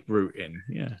scenic route in,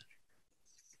 yeah.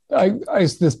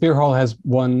 This beer hall has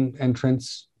one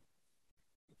entrance.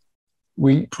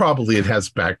 Probably it has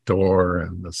back door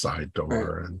and the side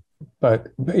door, but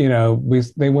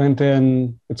they went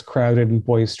in. It's crowded and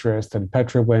boisterous. And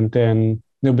Petra went in.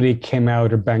 Nobody came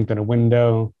out or banged on a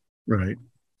window. Right.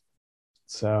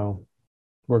 So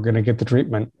we're gonna get the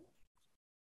treatment.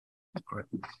 Right.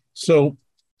 So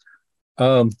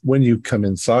when you come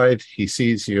inside, he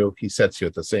sees you. He sets you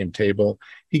at the same table.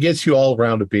 He gets you all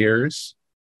round of beers.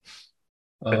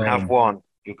 You can have one.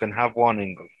 You can have one,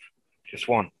 Ingle. Just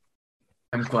one.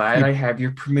 I'm glad I have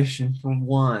your permission for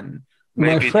one.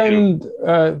 My friend,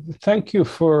 thank you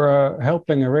for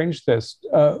helping arrange this.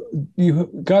 You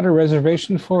got a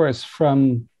reservation for us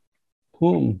from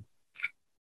whom?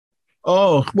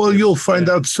 Oh, well, you'll find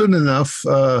out soon enough.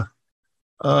 I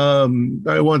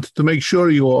wanted to make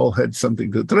sure you all had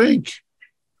something to drink.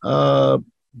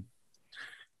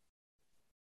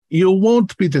 You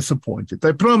won't be disappointed.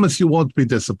 I promise you won't be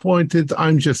disappointed.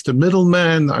 I'm just a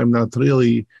middleman. I'm not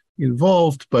really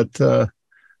involved, but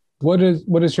what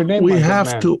is your name? We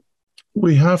have to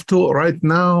right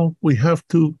now. We have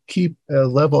to keep a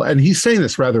level. And he's saying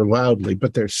this rather loudly,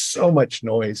 but there's so much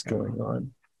noise going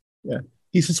on. Yeah,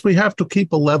 he says we have to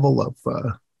keep a level of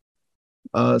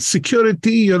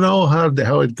security. You know how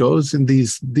it goes in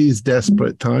these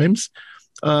desperate times.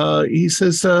 He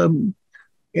says.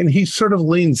 And he sort of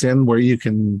leans in where you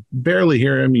can barely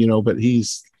hear him, but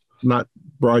he's not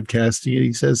broadcasting it.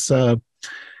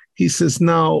 He says,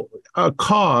 now a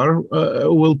car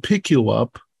will pick you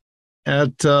up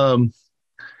at the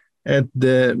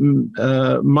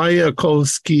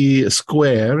Mayakovsky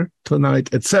Square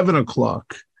tonight at 7:00.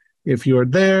 If you're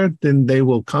there, then they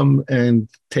will come and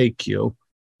take you.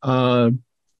 And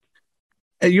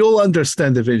you'll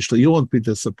understand eventually. You won't be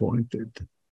disappointed.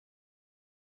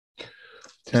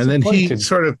 And then he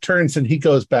sort of turns and he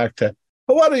goes back to,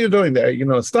 well, what are you doing there?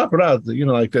 Stop it out,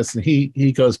 like this. And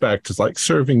he goes back to like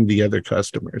serving the other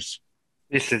customers.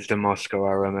 This is the Moscow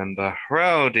I remember.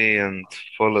 Rowdy and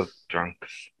full of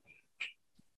drunks.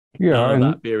 Yeah, none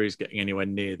of that beer is getting anywhere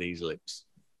near these lips.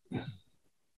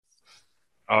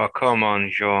 Oh, come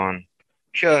on, Jean.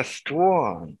 Just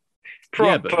one.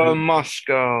 Proper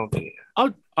Moscow beer.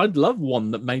 I'd love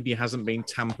one that maybe hasn't been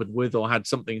tampered with or had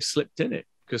something slipped in it,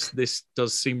 because this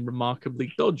does seem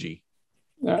remarkably dodgy.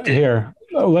 Here,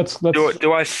 let's.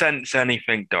 Do I sense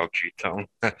anything dodgy, Tom?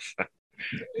 No.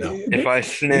 If I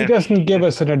sniff, he doesn't give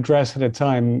us an address at a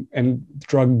time and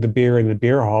drug the beer in the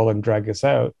beer hall and drag us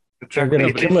out. They're going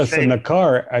to kill us in the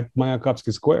car at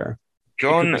Mayakovsky Square.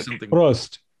 John,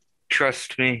 Prost.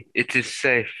 Trust me, it is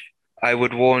safe. I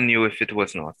would warn you if it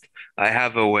was not. I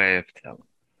have a way of telling.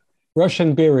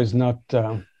 Russian beer is not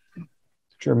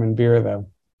German beer, though.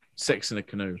 Sex in a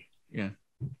canoe, yeah.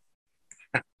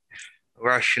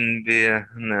 Russian beer,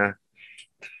 no.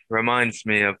 Reminds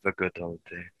me of the good old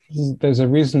days. There's a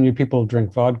reason you people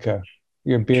drink vodka.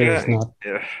 Your beer is not.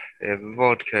 Yeah,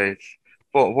 vodka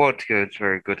is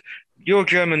very good. Your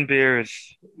German beer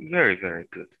is very, very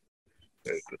good.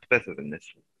 Very good. Better than this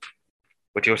one.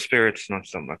 But your spirit's not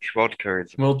so much. Vodka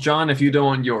is... Well, John, if you don't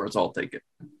want yours, I'll take it.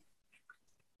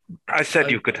 I said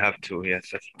you could have two. Yes,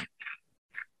 that's fine.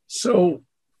 So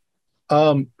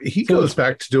he goes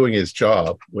back to doing his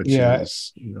job, which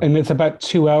is... And it's about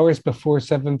 2 hours before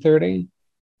 7:30?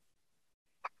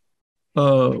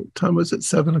 Time was it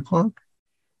 7:00?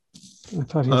 I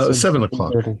thought he said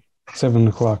 7:00.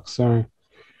 7:00, sorry.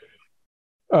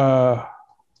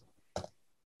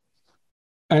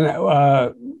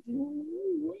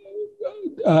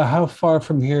 How far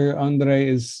from here, Andre,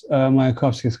 is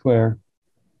Mayakovsky Square?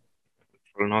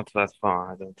 Well, not that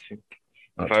far, I don't think.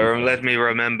 Let me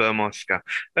remember Moscow,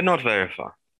 but not very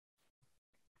far.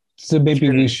 So maybe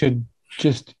we should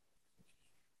just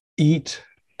eat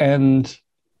and...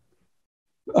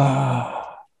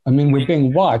 we're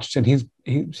being watched, and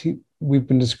we've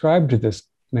been described to this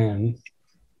man.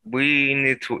 We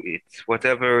need to eat.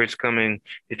 Whatever is coming,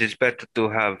 it is better to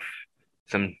have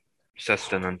some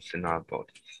sustenance in our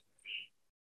bodies.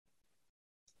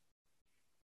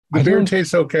 The beer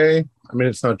tastes okay. I mean,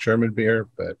 it's not German beer,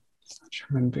 but it's not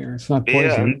German beer. It's not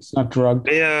poison. It's not drugged.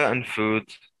 Beer and food.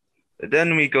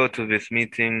 Then we go to this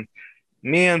meeting.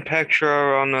 Me and Petra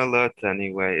are on alert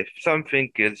anyway. If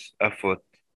something is afoot,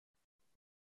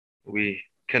 we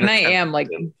can. And I am like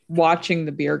watching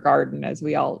the beer garden as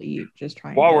we all eat, just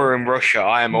trying. While we're in Russia,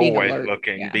 I am always alert.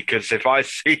 looking because if I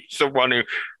see someone who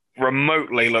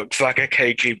remotely looks like a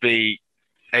KGB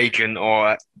agent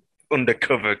or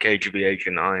undercover KGB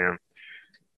agent, I am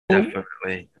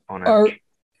definitely on it.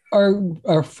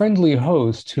 Our friendly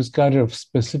host, who's got a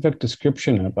specific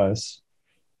description of us,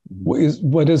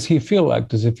 what does he feel like?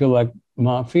 Does he feel like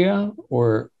mafia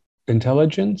or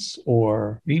intelligence,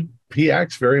 or he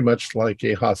acts very much like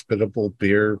a hospitable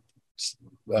beer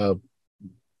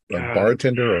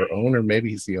bartender or owner? Maybe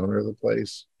he's the owner of the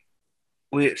place.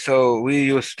 We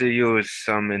used to use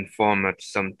some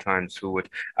informants sometimes who would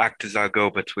act as our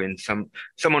go-between.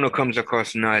 Someone who comes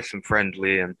across nice and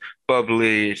friendly and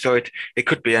bubbly. So it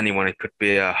could be anyone. It could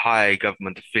be a high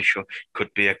government official. It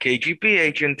could be a KGB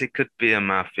agent. It could be a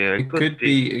mafia. It could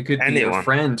be anyone. A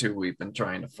friend who we've been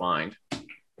trying to find.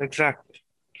 Exactly.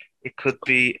 It could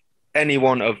be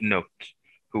anyone of note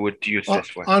who would use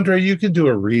this way. Andre, you can do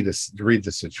read the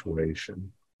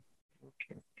situation.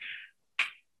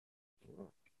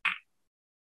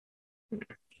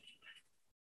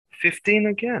 15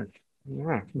 again.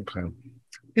 Yeah. Okay.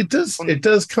 It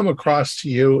does come across to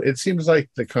you. It seems like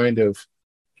the kind of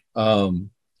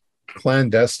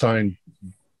clandestine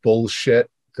bullshit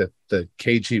that the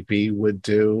KGB would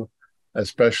do,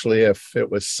 especially if it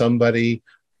was somebody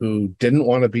who didn't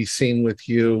want to be seen with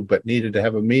you but needed to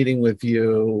have a meeting with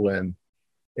you, and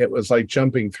it was like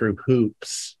jumping through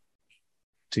hoops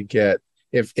to get.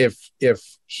 If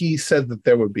he said that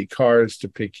there would be cars to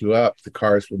pick you up, the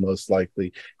cars will most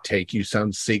likely take you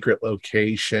some secret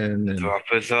location and drop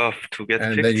us off to get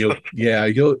and picked then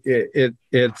up.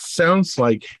 It sounds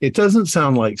like, it doesn't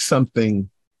sound like something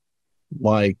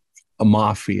like a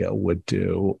mafia would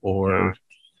do, or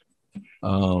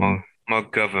more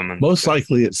government. Most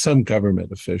likely it's some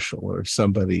government official or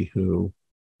somebody who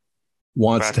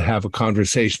wants to have a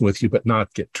conversation with you but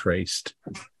not get traced.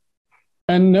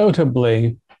 And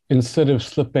notably, instead of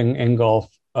slipping Ingolf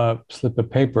a slip of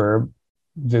paper,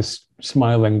 this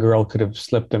smiling girl could have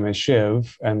slipped him a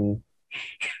shiv, and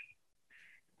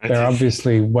they're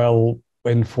obviously well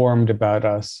informed about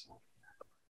us,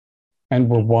 and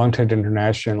we're wanted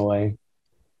internationally.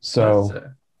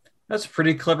 So that's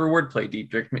pretty clever wordplay,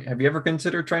 Dietrich. Have you ever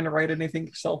considered trying to write anything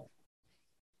yourself?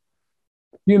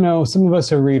 You know, some of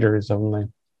us are readers only.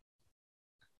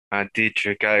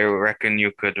 Dietrich, I reckon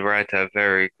you could write a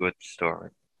very good story.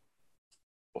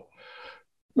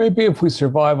 Maybe if we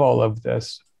survive all of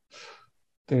this,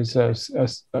 there's a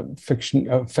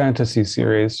fantasy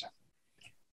series.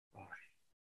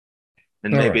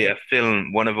 And maybe a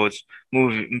film, one of those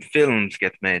films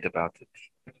get made about it.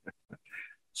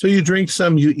 So you drink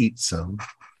some, you eat some.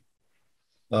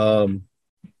 When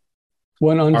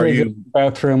Andre goes to the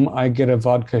bathroom, I get a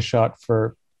vodka shot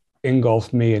for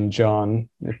Ingolf, me, and John.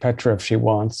 Petra, if she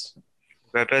wants.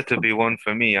 That better be one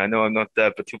for me. I know I'm not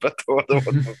there, but you better order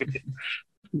one for me.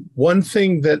 One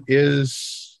thing that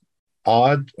is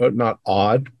odd, or not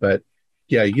odd, but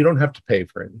yeah, you don't have to pay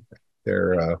for anything.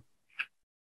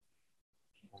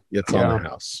 It's on the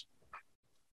house.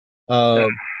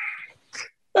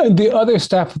 And the other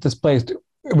staff at this place,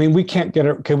 I mean, we can't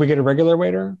get can we get a regular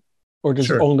waiter? Or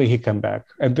does only he come back?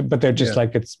 But they're just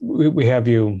like, we have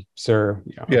you, sir.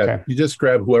 Yeah, okay. You just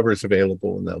grab whoever's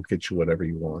available and they'll get you whatever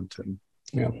you want. And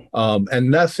and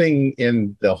nothing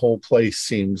in the whole place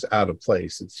seems out of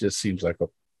place. It just seems like a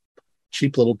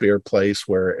cheap little beer place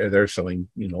where they're selling,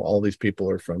 all these people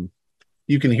are from,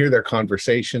 you can hear their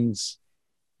conversations.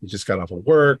 You just got off of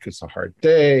work. It's a hard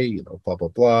day, blah, blah,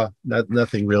 blah.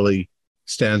 Nothing really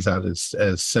stands out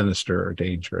as sinister or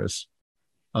dangerous.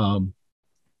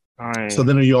 So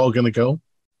then are you all going to go?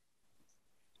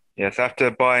 Yes,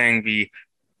 after buying the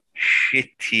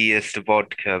shittiest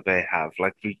vodka they have,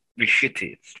 like the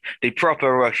shittiest, the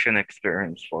proper Russian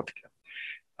experience vodka,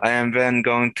 I am then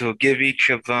going to give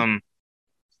each of them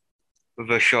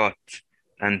the shot,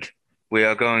 and we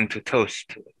are going to toast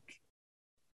to it.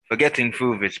 For getting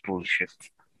through this bullshit.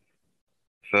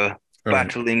 For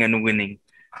battling and winning.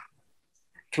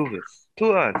 To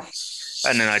us.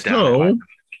 And then I die.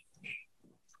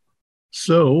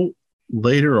 So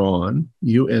later on,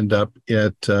 you end up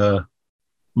at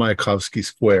Mayakovsky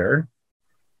Square,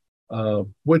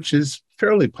 which is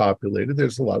fairly populated.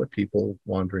 There's a lot of people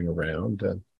wandering around,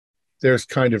 and there's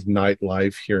kind of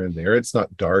nightlife here and there. It's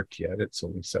not dark yet. It's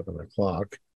only 7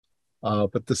 o'clock,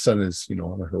 but the sun is,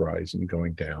 on the horizon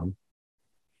going down.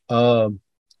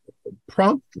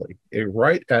 Promptly,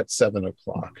 right at 7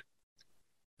 o'clock,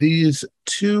 these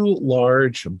two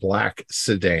large black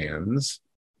sedans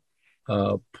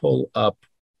pull up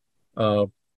right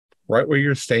where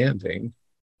you're standing.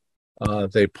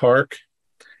 They park,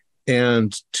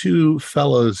 and two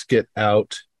fellows get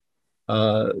out.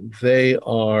 They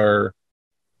are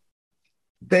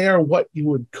what you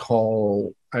would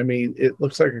call, it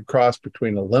looks like a cross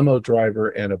between a limo driver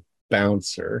and a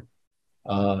bouncer.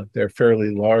 They're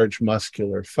fairly large,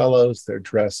 muscular fellows. They're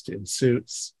dressed in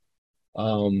suits.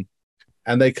 And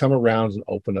they come around and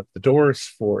open up the doors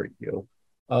for you.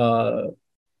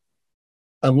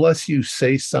 Unless you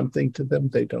say something to them,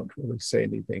 they don't really say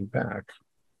anything back.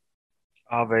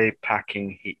 Are they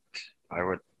packing heat? I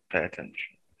would pay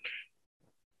attention.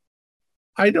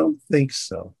 I don't think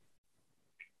so.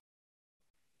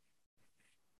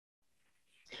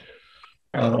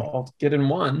 I'll get in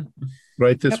one.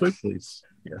 Right this way, please.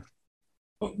 Yeah.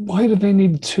 Why do they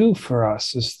need two for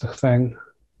us is the thing.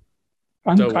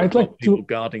 I'd like people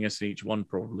guarding us in each one,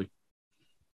 probably.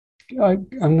 I'm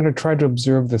going to try to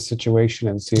observe the situation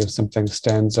and see if something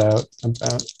stands out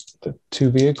about the two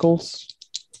vehicles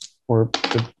or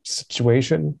the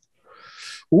situation.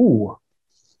 Ooh,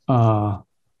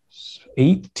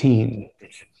 18.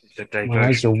 My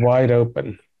eyes are wide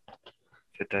open.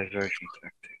 The diversion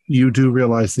tactic. You do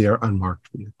realize they are unmarked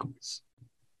vehicles.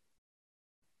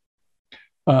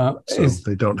 So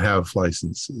they don't have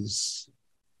licenses.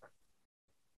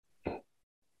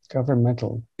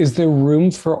 Governmental. Is there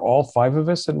room for all five of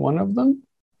us in one of them?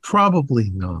 Probably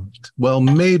not. Well,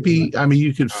 maybe.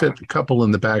 You could fit a couple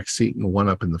in the back seat and one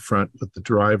up in the front with the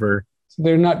driver. So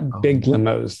they're not big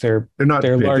limos. They're not.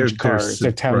 They're big. Large cars.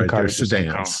 They're town cars. They're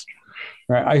sedans.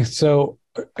 Right.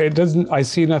 It doesn't. I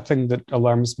see nothing that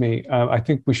alarms me. I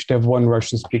think we should have one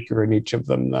Russian speaker in each of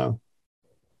them, though.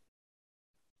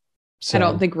 So. I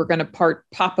don't think we're going to part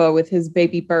Papa with his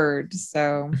baby bird.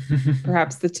 So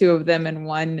perhaps the two of them in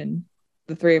one and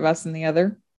the three of us in the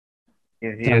other.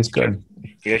 Yeah, sounds good.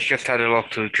 He has just had a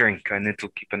lot to drink. I need to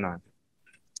keep an eye.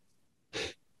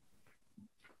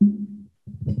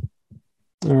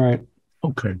 All right.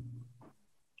 Okay.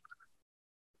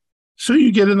 So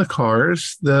you get in the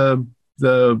cars. You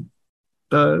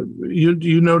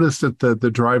notice that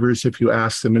the drivers, if you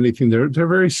ask them anything, they're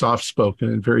very soft spoken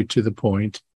and very to the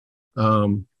point.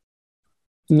 No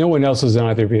one else is in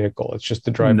either vehicle. It's just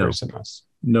the drivers and us.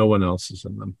 No one else is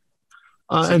in them.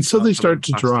 And so they start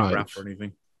to drive.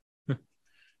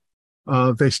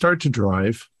 They start to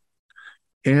drive.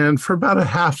 And for about a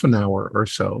half an hour or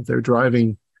so, they're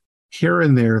driving here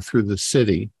and there through the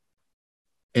city.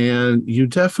 And you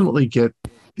definitely get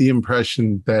the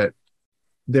impression that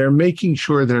they're making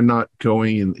sure they're not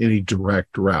going in any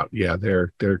direct route. Yeah,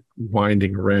 they're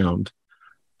winding around.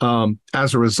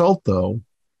 As a result, though,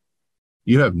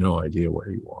 you have no idea where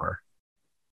you are.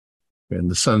 And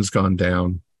the sun's gone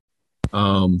down.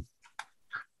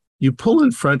 You pull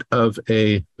in front of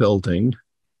a building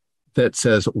that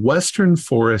says Western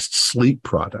Forest Sleep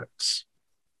Products.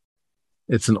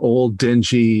 It's an old,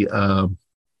 dingy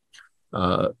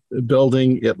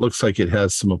building. It looks like it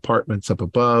has some apartments up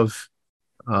above.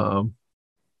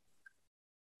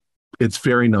 It's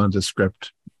very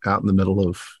nondescript out in the middle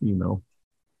of,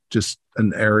 just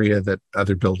an area that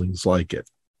other buildings like it.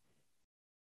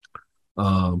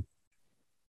 So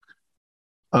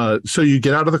you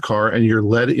get out of the car and you're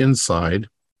led inside,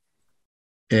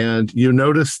 and you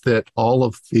notice that all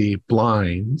of the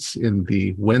blinds in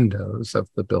the windows of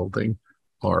the building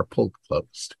are pulled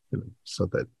closed, so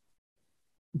that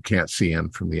you can't see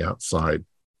in from the outside.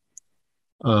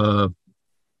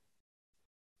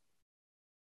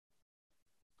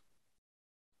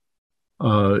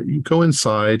 You go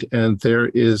inside, and there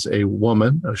is a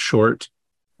woman, a short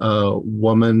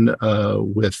woman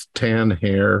with tan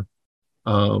hair.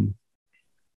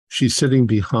 She's sitting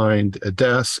behind a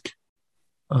desk,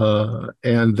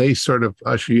 and they sort of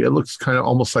usher you. It looks kind of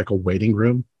almost like a waiting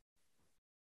room.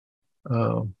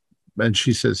 And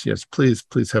she says, "Yes,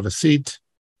 please have a seat.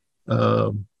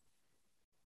 The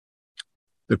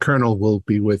colonel will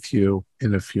be with you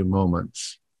in a few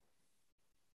moments."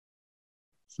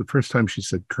 It's the first time she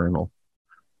said colonel.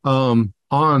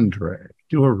 Andre,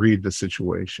 do a read the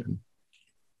situation.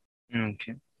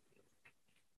 Okay.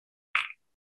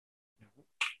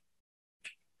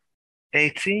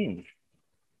 18.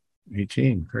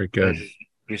 18, very good.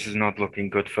 This is not looking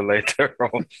good for later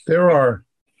on. There are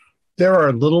There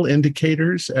are little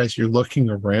indicators as you're looking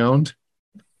around.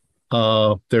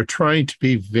 They're trying to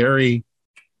be very,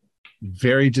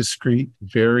 very discreet,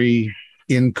 very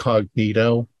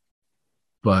incognito,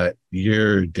 but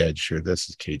you're dead sure this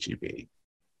is KGB.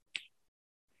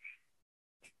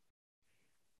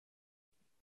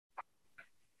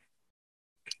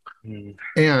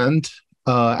 And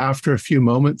after a few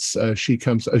moments, she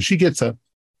comes. She gets a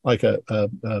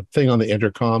thing on the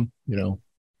intercom,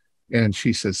 and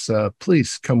she says,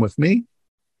 "Please come with me."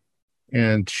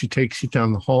 And she takes you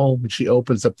down the hall. And she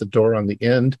opens up the door on the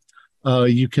end.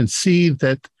 You can see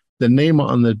that the name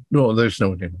on the there's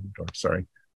no name on the door. Sorry,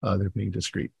 they're being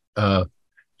discreet.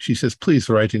 She says, "Please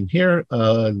write in here.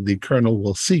 The colonel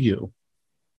will see you."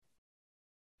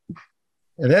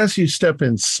 And as you step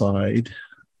inside,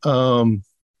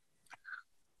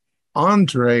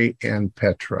 Andre and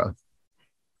Petra,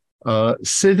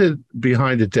 seated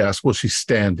behind a desk, well, she's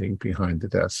standing behind the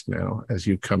desk now as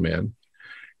you come in,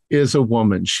 is a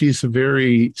woman. She's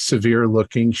very severe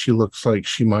looking. She looks like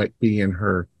she might be in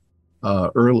her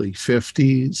early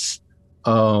 50s.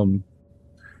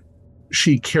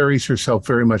 She carries herself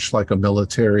very much like a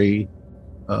military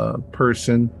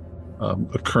person,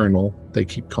 a colonel. They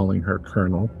keep calling her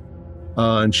colonel.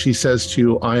 And she says to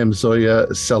you, "I am Zoya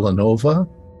Selenova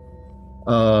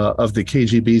of the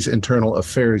KGB's Internal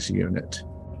Affairs Unit."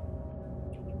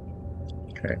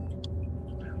 Okay.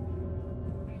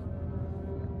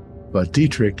 But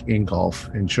Dietrich, Ingolf,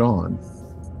 and John,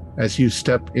 as you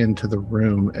step into the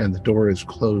room and the door is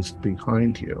closed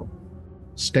behind you,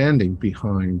 standing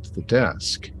behind the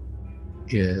desk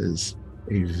is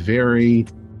a very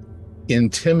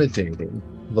intimidating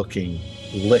looking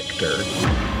lictor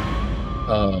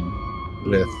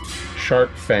with sharp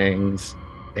fangs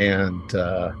and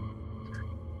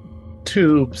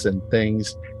tubes and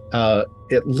things.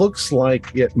 It looks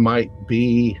like it might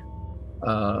be,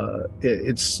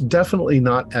 it's definitely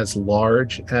not as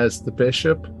large as the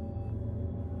bishop,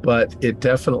 but it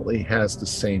definitely has the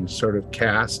same sort of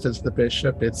cast as the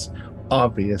bishop. It's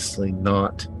obviously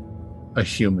not a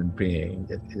human being.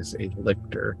 It is a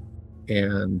lictor.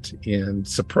 And in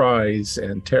surprise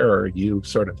and terror, you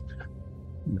sort of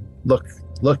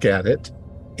look at it,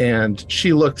 and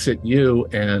she looks at you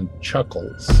and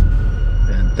chuckles.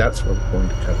 And that's where we're going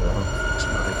to cut her off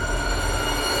tonight.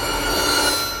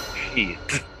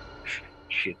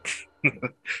 Shit.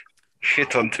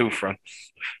 Shit on two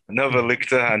fronts. Another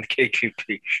lictor and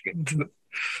KQP shit.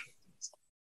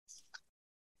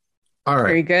 All right.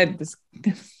 Very good.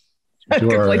 Good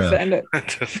place to end it.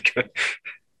 That's good.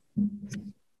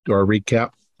 Do our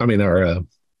recap. I mean, our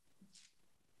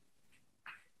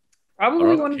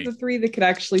probably one of the three that could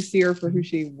actually see her for who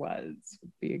she was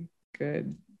would be a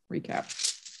good recap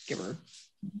giver.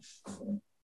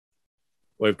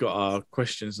 We've got our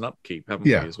questions and upkeep, haven't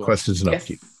we, as well? Questions and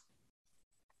upkeep.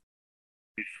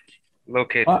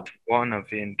 Located one of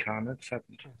the incarnates,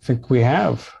 haven't we? I think we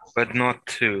have. But not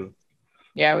two.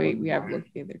 Yeah, we have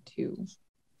located two.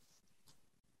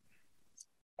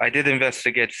 I did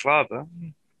investigate Slava.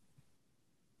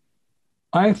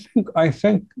 I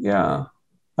think, yeah.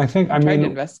 I tried to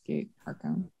investigate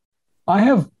Harkon. I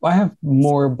have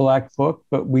more Black Book,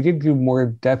 but we did do more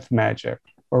death magic.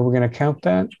 Are we going to count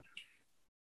that?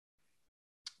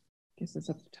 Guess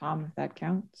it's up to Tom if that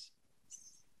counts.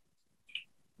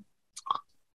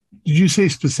 Did you say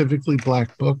specifically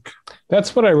Black Book?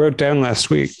 That's what I wrote down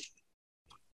last week.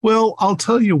 Well, I'll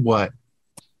tell you what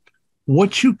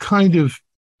you kind of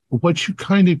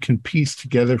can piece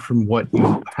together from what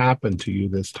happened to you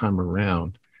this time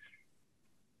around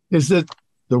is that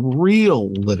the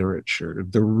real literature,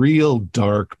 the real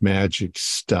dark magic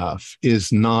stuff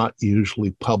is not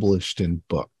usually published in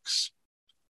books.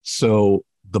 So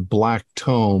the Black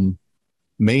Tome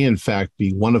may in fact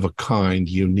be one of a kind,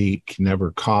 unique,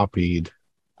 never copied.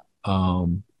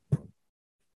 So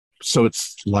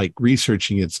it's like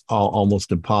researching it's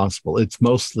almost impossible. It's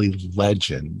mostly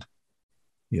legend,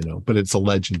 but it's a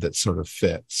legend that sort of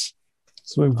fits.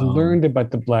 So we've learned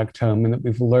about the Black Tome, and that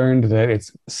we've learned that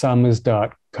it's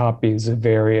samizdat copies of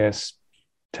various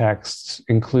texts,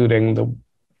 including the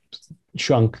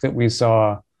chunk that we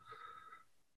saw,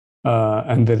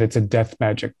 and that it's a death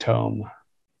magic tome.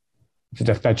 It's a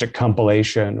death magic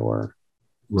compilation or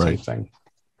something.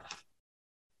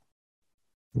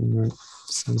 Right.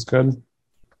 Sounds good.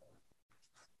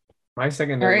 My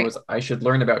secondary was I should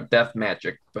learn about death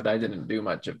magic, but I didn't do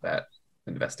much of that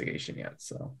investigation yet.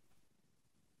 So,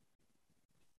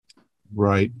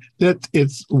 right, that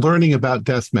it's learning about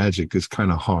death magic is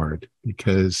kind of hard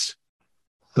because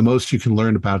the most you can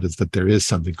learn about is that there is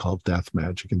something called death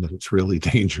magic and that it's really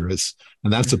dangerous.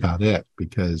 And that's about it,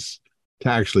 because to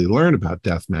actually learn about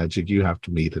death magic, you have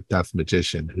to meet a death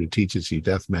magician who teaches you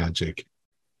death magic,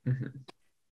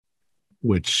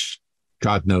 which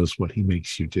God knows what he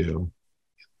makes you do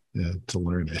to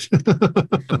learn it.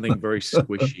 Something very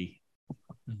squishy.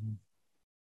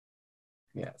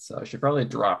 Yeah, so I should probably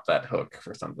drop that hook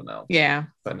for something else. Yeah.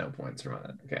 But no points from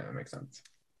it. Okay, that makes sense.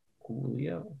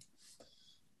 Coolio.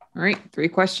 All right, 3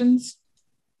 questions.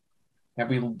 Have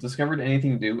we discovered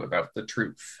anything new about the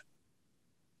truth?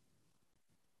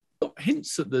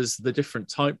 Hints that there's the different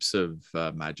types of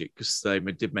magic, because they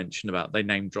did mention about, they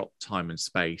name drop time and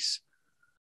space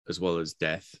as well as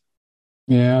death.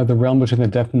 Yeah, the realm between the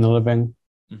death and the living.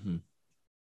 Mm-hmm. I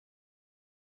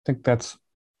think that's,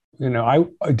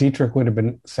 Dietrich would have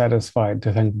been satisfied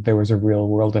to think there was a real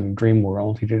world and a dream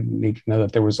world. He didn't need to know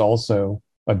that there was also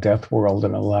a death world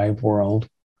and a live world.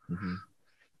 Mm-hmm.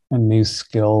 And these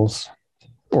skills,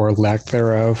 or lack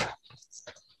thereof.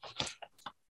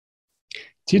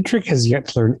 Dietrich has yet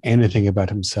to learn anything about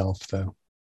himself, though.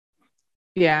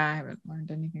 Yeah, I haven't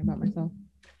learned anything about myself.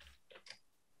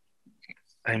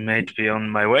 I may be on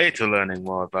my way to learning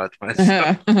more about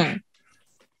myself.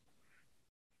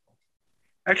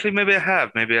 Actually, maybe I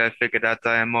have. Maybe I figured out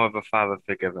I am more of a father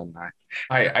figure than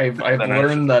I've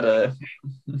learned that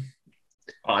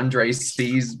Andre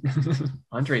is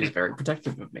very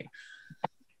protective of me.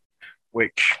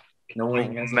 Which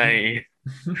may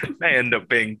end up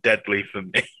being deadly for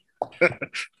me.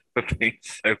 For being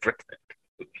so protective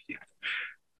of you.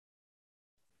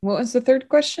 What was the third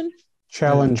question?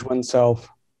 Challenge oneself.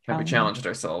 Have we challenged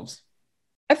ourselves?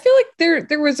 I feel like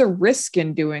there was a risk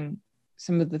in doing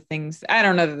some of the things. I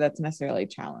don't know that that's necessarily a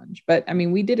challenge, but I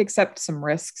mean, we did accept some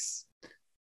risks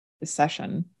this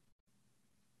session.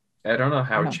 I don't know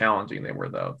how challenging they were,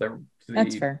 though.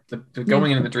 That's fair.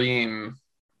 Going into the dream,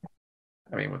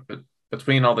 I mean,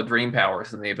 between all the dream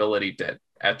powers and the ability to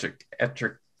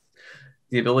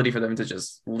the ability for them to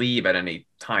just leave at any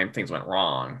time things went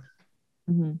wrong,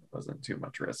 wasn't too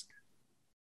much risk.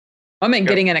 I mean,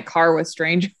 getting in a car with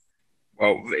strangers.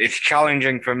 Well, it's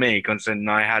challenging for me because then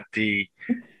I had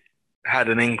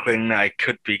an inkling that I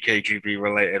could be KGB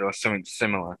related or something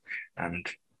similar, and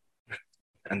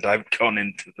I've gone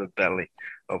into the belly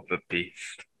of the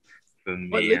beast. For me,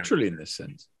 well, literally in this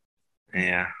sense.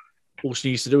 Yeah. All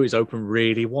she needs to do is open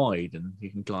really wide, and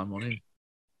you can climb on in.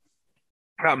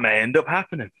 That may end up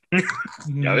happening.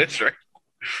 Yeah, that's right.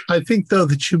 I think, though,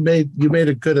 that you made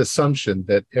a good assumption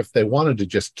that if they wanted to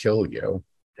just kill you,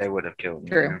 they would have killed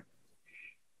me. True.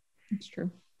 It's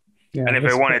true. Yeah, and if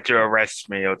they wanted to arrest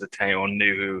me or detain or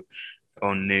knew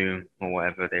or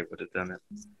whatever, they would have done it.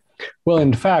 Well,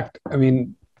 in fact, I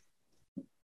mean,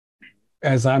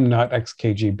 as I'm not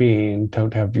ex-KGB and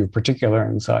don't have your particular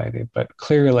anxiety, but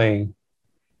clearly,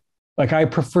 like, I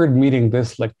preferred meeting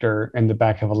this lictor in the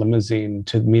back of a limousine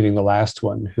to meeting the last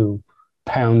one who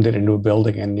pounded into a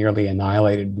building and nearly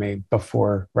annihilated me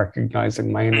before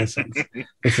recognizing my innocence.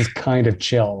 This is kind of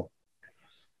chill.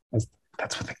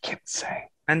 That's what the kids say.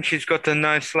 And she's got a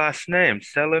nice last name,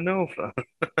 Selenova.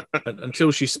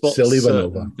 Until she spots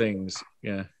certain things.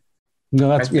 Yeah. No,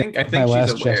 that's I think my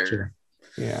last she's aware. gesture.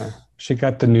 Yeah. She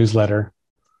got the newsletter.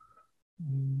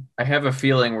 I have a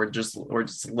feeling we're just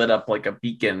lit up like a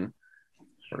beacon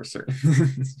for certain.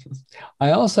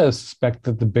 I also suspect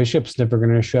that the bishop's never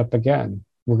going to show up again.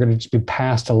 We're going to just be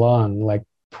passed along like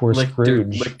poor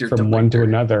Scrooge from one to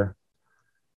another.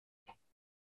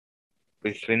 At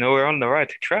least we know we're on the right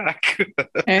track.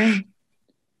 Okay.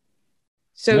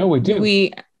 So no, we do.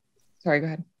 Sorry, go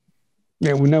ahead.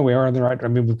 Yeah, we know we are on the right. I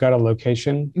mean, we've got a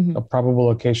location, a probable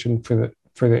location for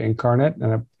the incarnate,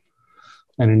 and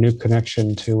a new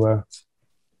connection to.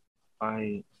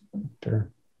 I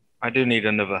do need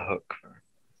another hook.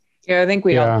 Yeah, I think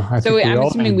we all. I'm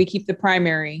assuming we keep the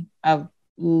primary of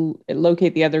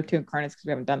locate the other 2 incarnates because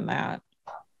we haven't done that.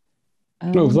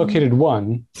 No, we've located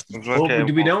one.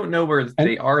 We don't know where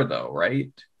they are, though,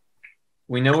 right?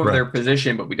 We know of their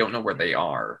position, but we don't know where they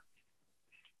are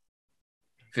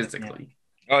physically.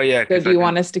 Oh, yeah. So do you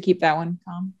want us to keep that one,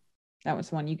 Tom? That was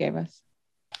the one you gave us.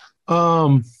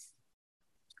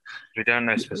 We don't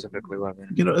know specifically where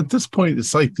they are. At this point,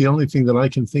 it's like the only thing that I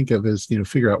can think of is,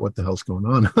 figure out what the hell's going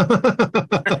on.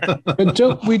 But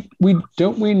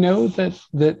don't we know that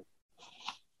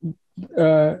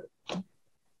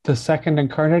the second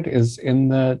incarnate is in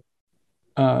the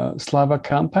Slava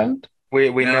compound? We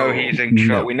know he's in charge.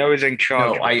 No. We know he's in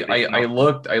charge. No, I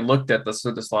looked at the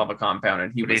Slava compound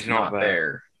and he was not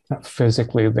there. Not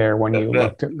physically there when you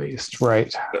looked, at least,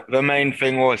 right? The main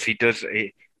thing was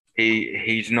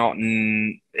He's not.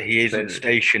 He isn't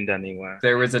stationed anywhere.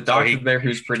 There is a doctor there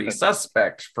who's pretty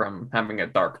suspect from having a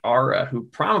dark aura, who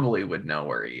probably would know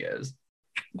where he is.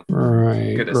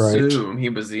 Right. Could assume he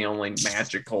was the only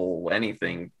magical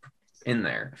anything in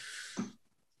there.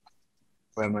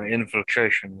 Where my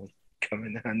infiltration will come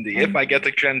in handy if I get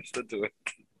a chance to do it.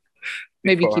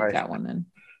 Maybe keep that one then.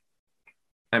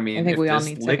 I mean, I think we all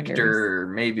need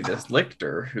maybe this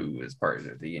Lictor, who is part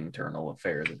of the internal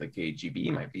affairs of the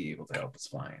KGB, might be able to help us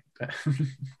find.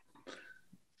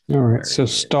 All right, so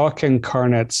stock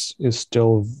incarnates is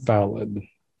still valid.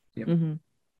 Yep. Mm-hmm.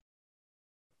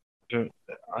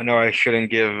 I know I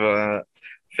shouldn't give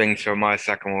things for my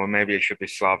second one. Maybe it should be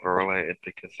Slava related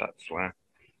because that's why.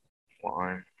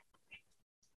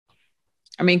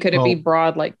 I mean, could it be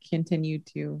broad, like continue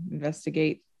to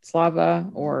investigate Slava,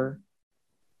 or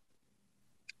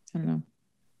I don't know.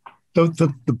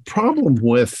 The problem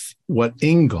with what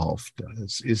Ingolf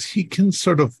does is he can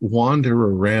sort of wander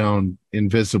around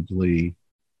invisibly,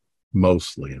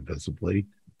 mostly invisibly,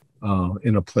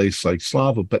 in a place like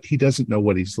Slava, but he doesn't know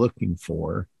what he's looking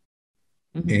for.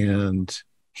 Mm-hmm. And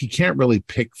he can't really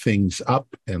pick things up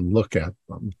and look at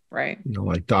them. Right.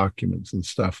 Like documents and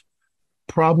stuff.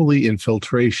 Probably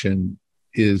infiltration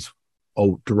is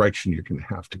a direction you're going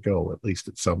to have to go, at least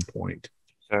at some point.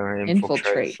 So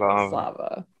infiltrate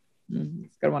Slava. Good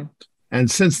one. And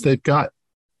since they've got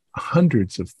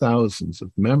hundreds of thousands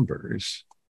of members,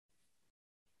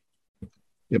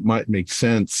 it might make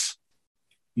sense.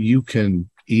 You can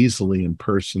easily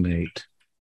impersonate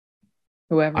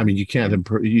whoever. I mean, you can't.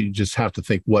 You just have to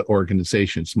think what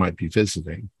organizations might be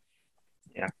visiting.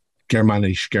 Yeah.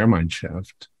 Germanische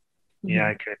Gemeinschaft. Yeah,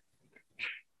 I could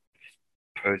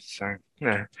suppose so.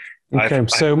 Yeah. Okay,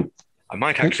 I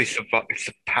might actually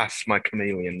surpass my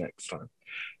chameleon next time.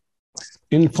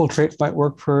 Infiltrate might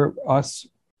work for us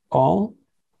all.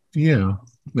 Yeah,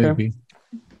 maybe.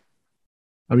 Okay.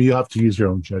 I mean, you have to use your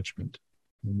own judgment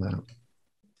in that.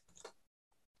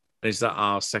 Is that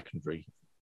our secondary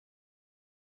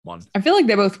one? I feel like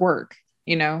they both work.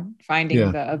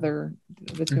 Finding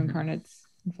the two incarnates,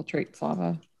 infiltrate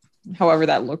Slava, however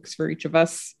that looks for each of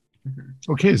us.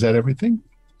 Okay, is that everything?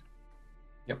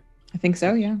 Yep, I think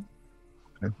so. Yeah.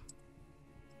 Okay.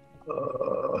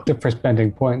 For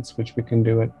spending points, which we can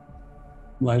do at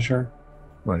leisure.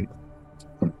 Right.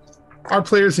 Our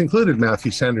players included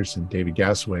Matthew Sanderson, David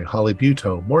Gasaway, Holly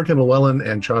Buteau, Morgan Llewellyn,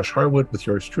 and Josh Harwood, with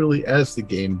yours truly as the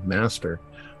game master.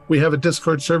 We have a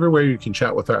Discord server where you can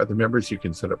chat with our other members. You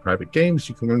can set up private games.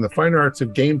 You can learn the finer arts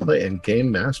of gameplay and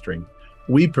game mastering.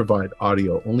 We provide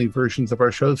audio-only versions of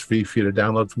our shows for you to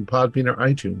download from Podbean or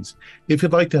iTunes. If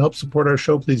you'd like to help support our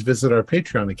show, please visit our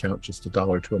Patreon account. Just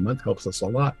 $1 a month helps us a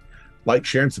lot. Like,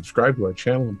 share, and subscribe to our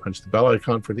channel, and punch the bell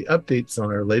icon for the updates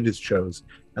on our latest shows,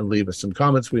 and leave us some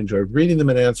comments. We enjoy reading them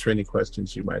and answer any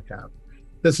questions you might have.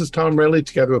 This is Tom Rayleigh,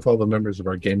 together with all the members of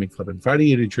our gaming club, inviting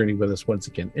you to journey with us once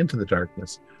again into the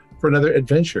darkness for another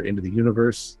adventure into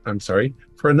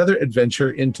another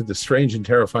adventure into the strange and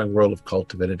terrifying world of KULT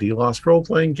Divinity Lost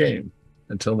role-playing game.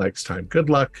 Until next time,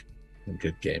 good luck and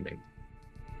good gaming.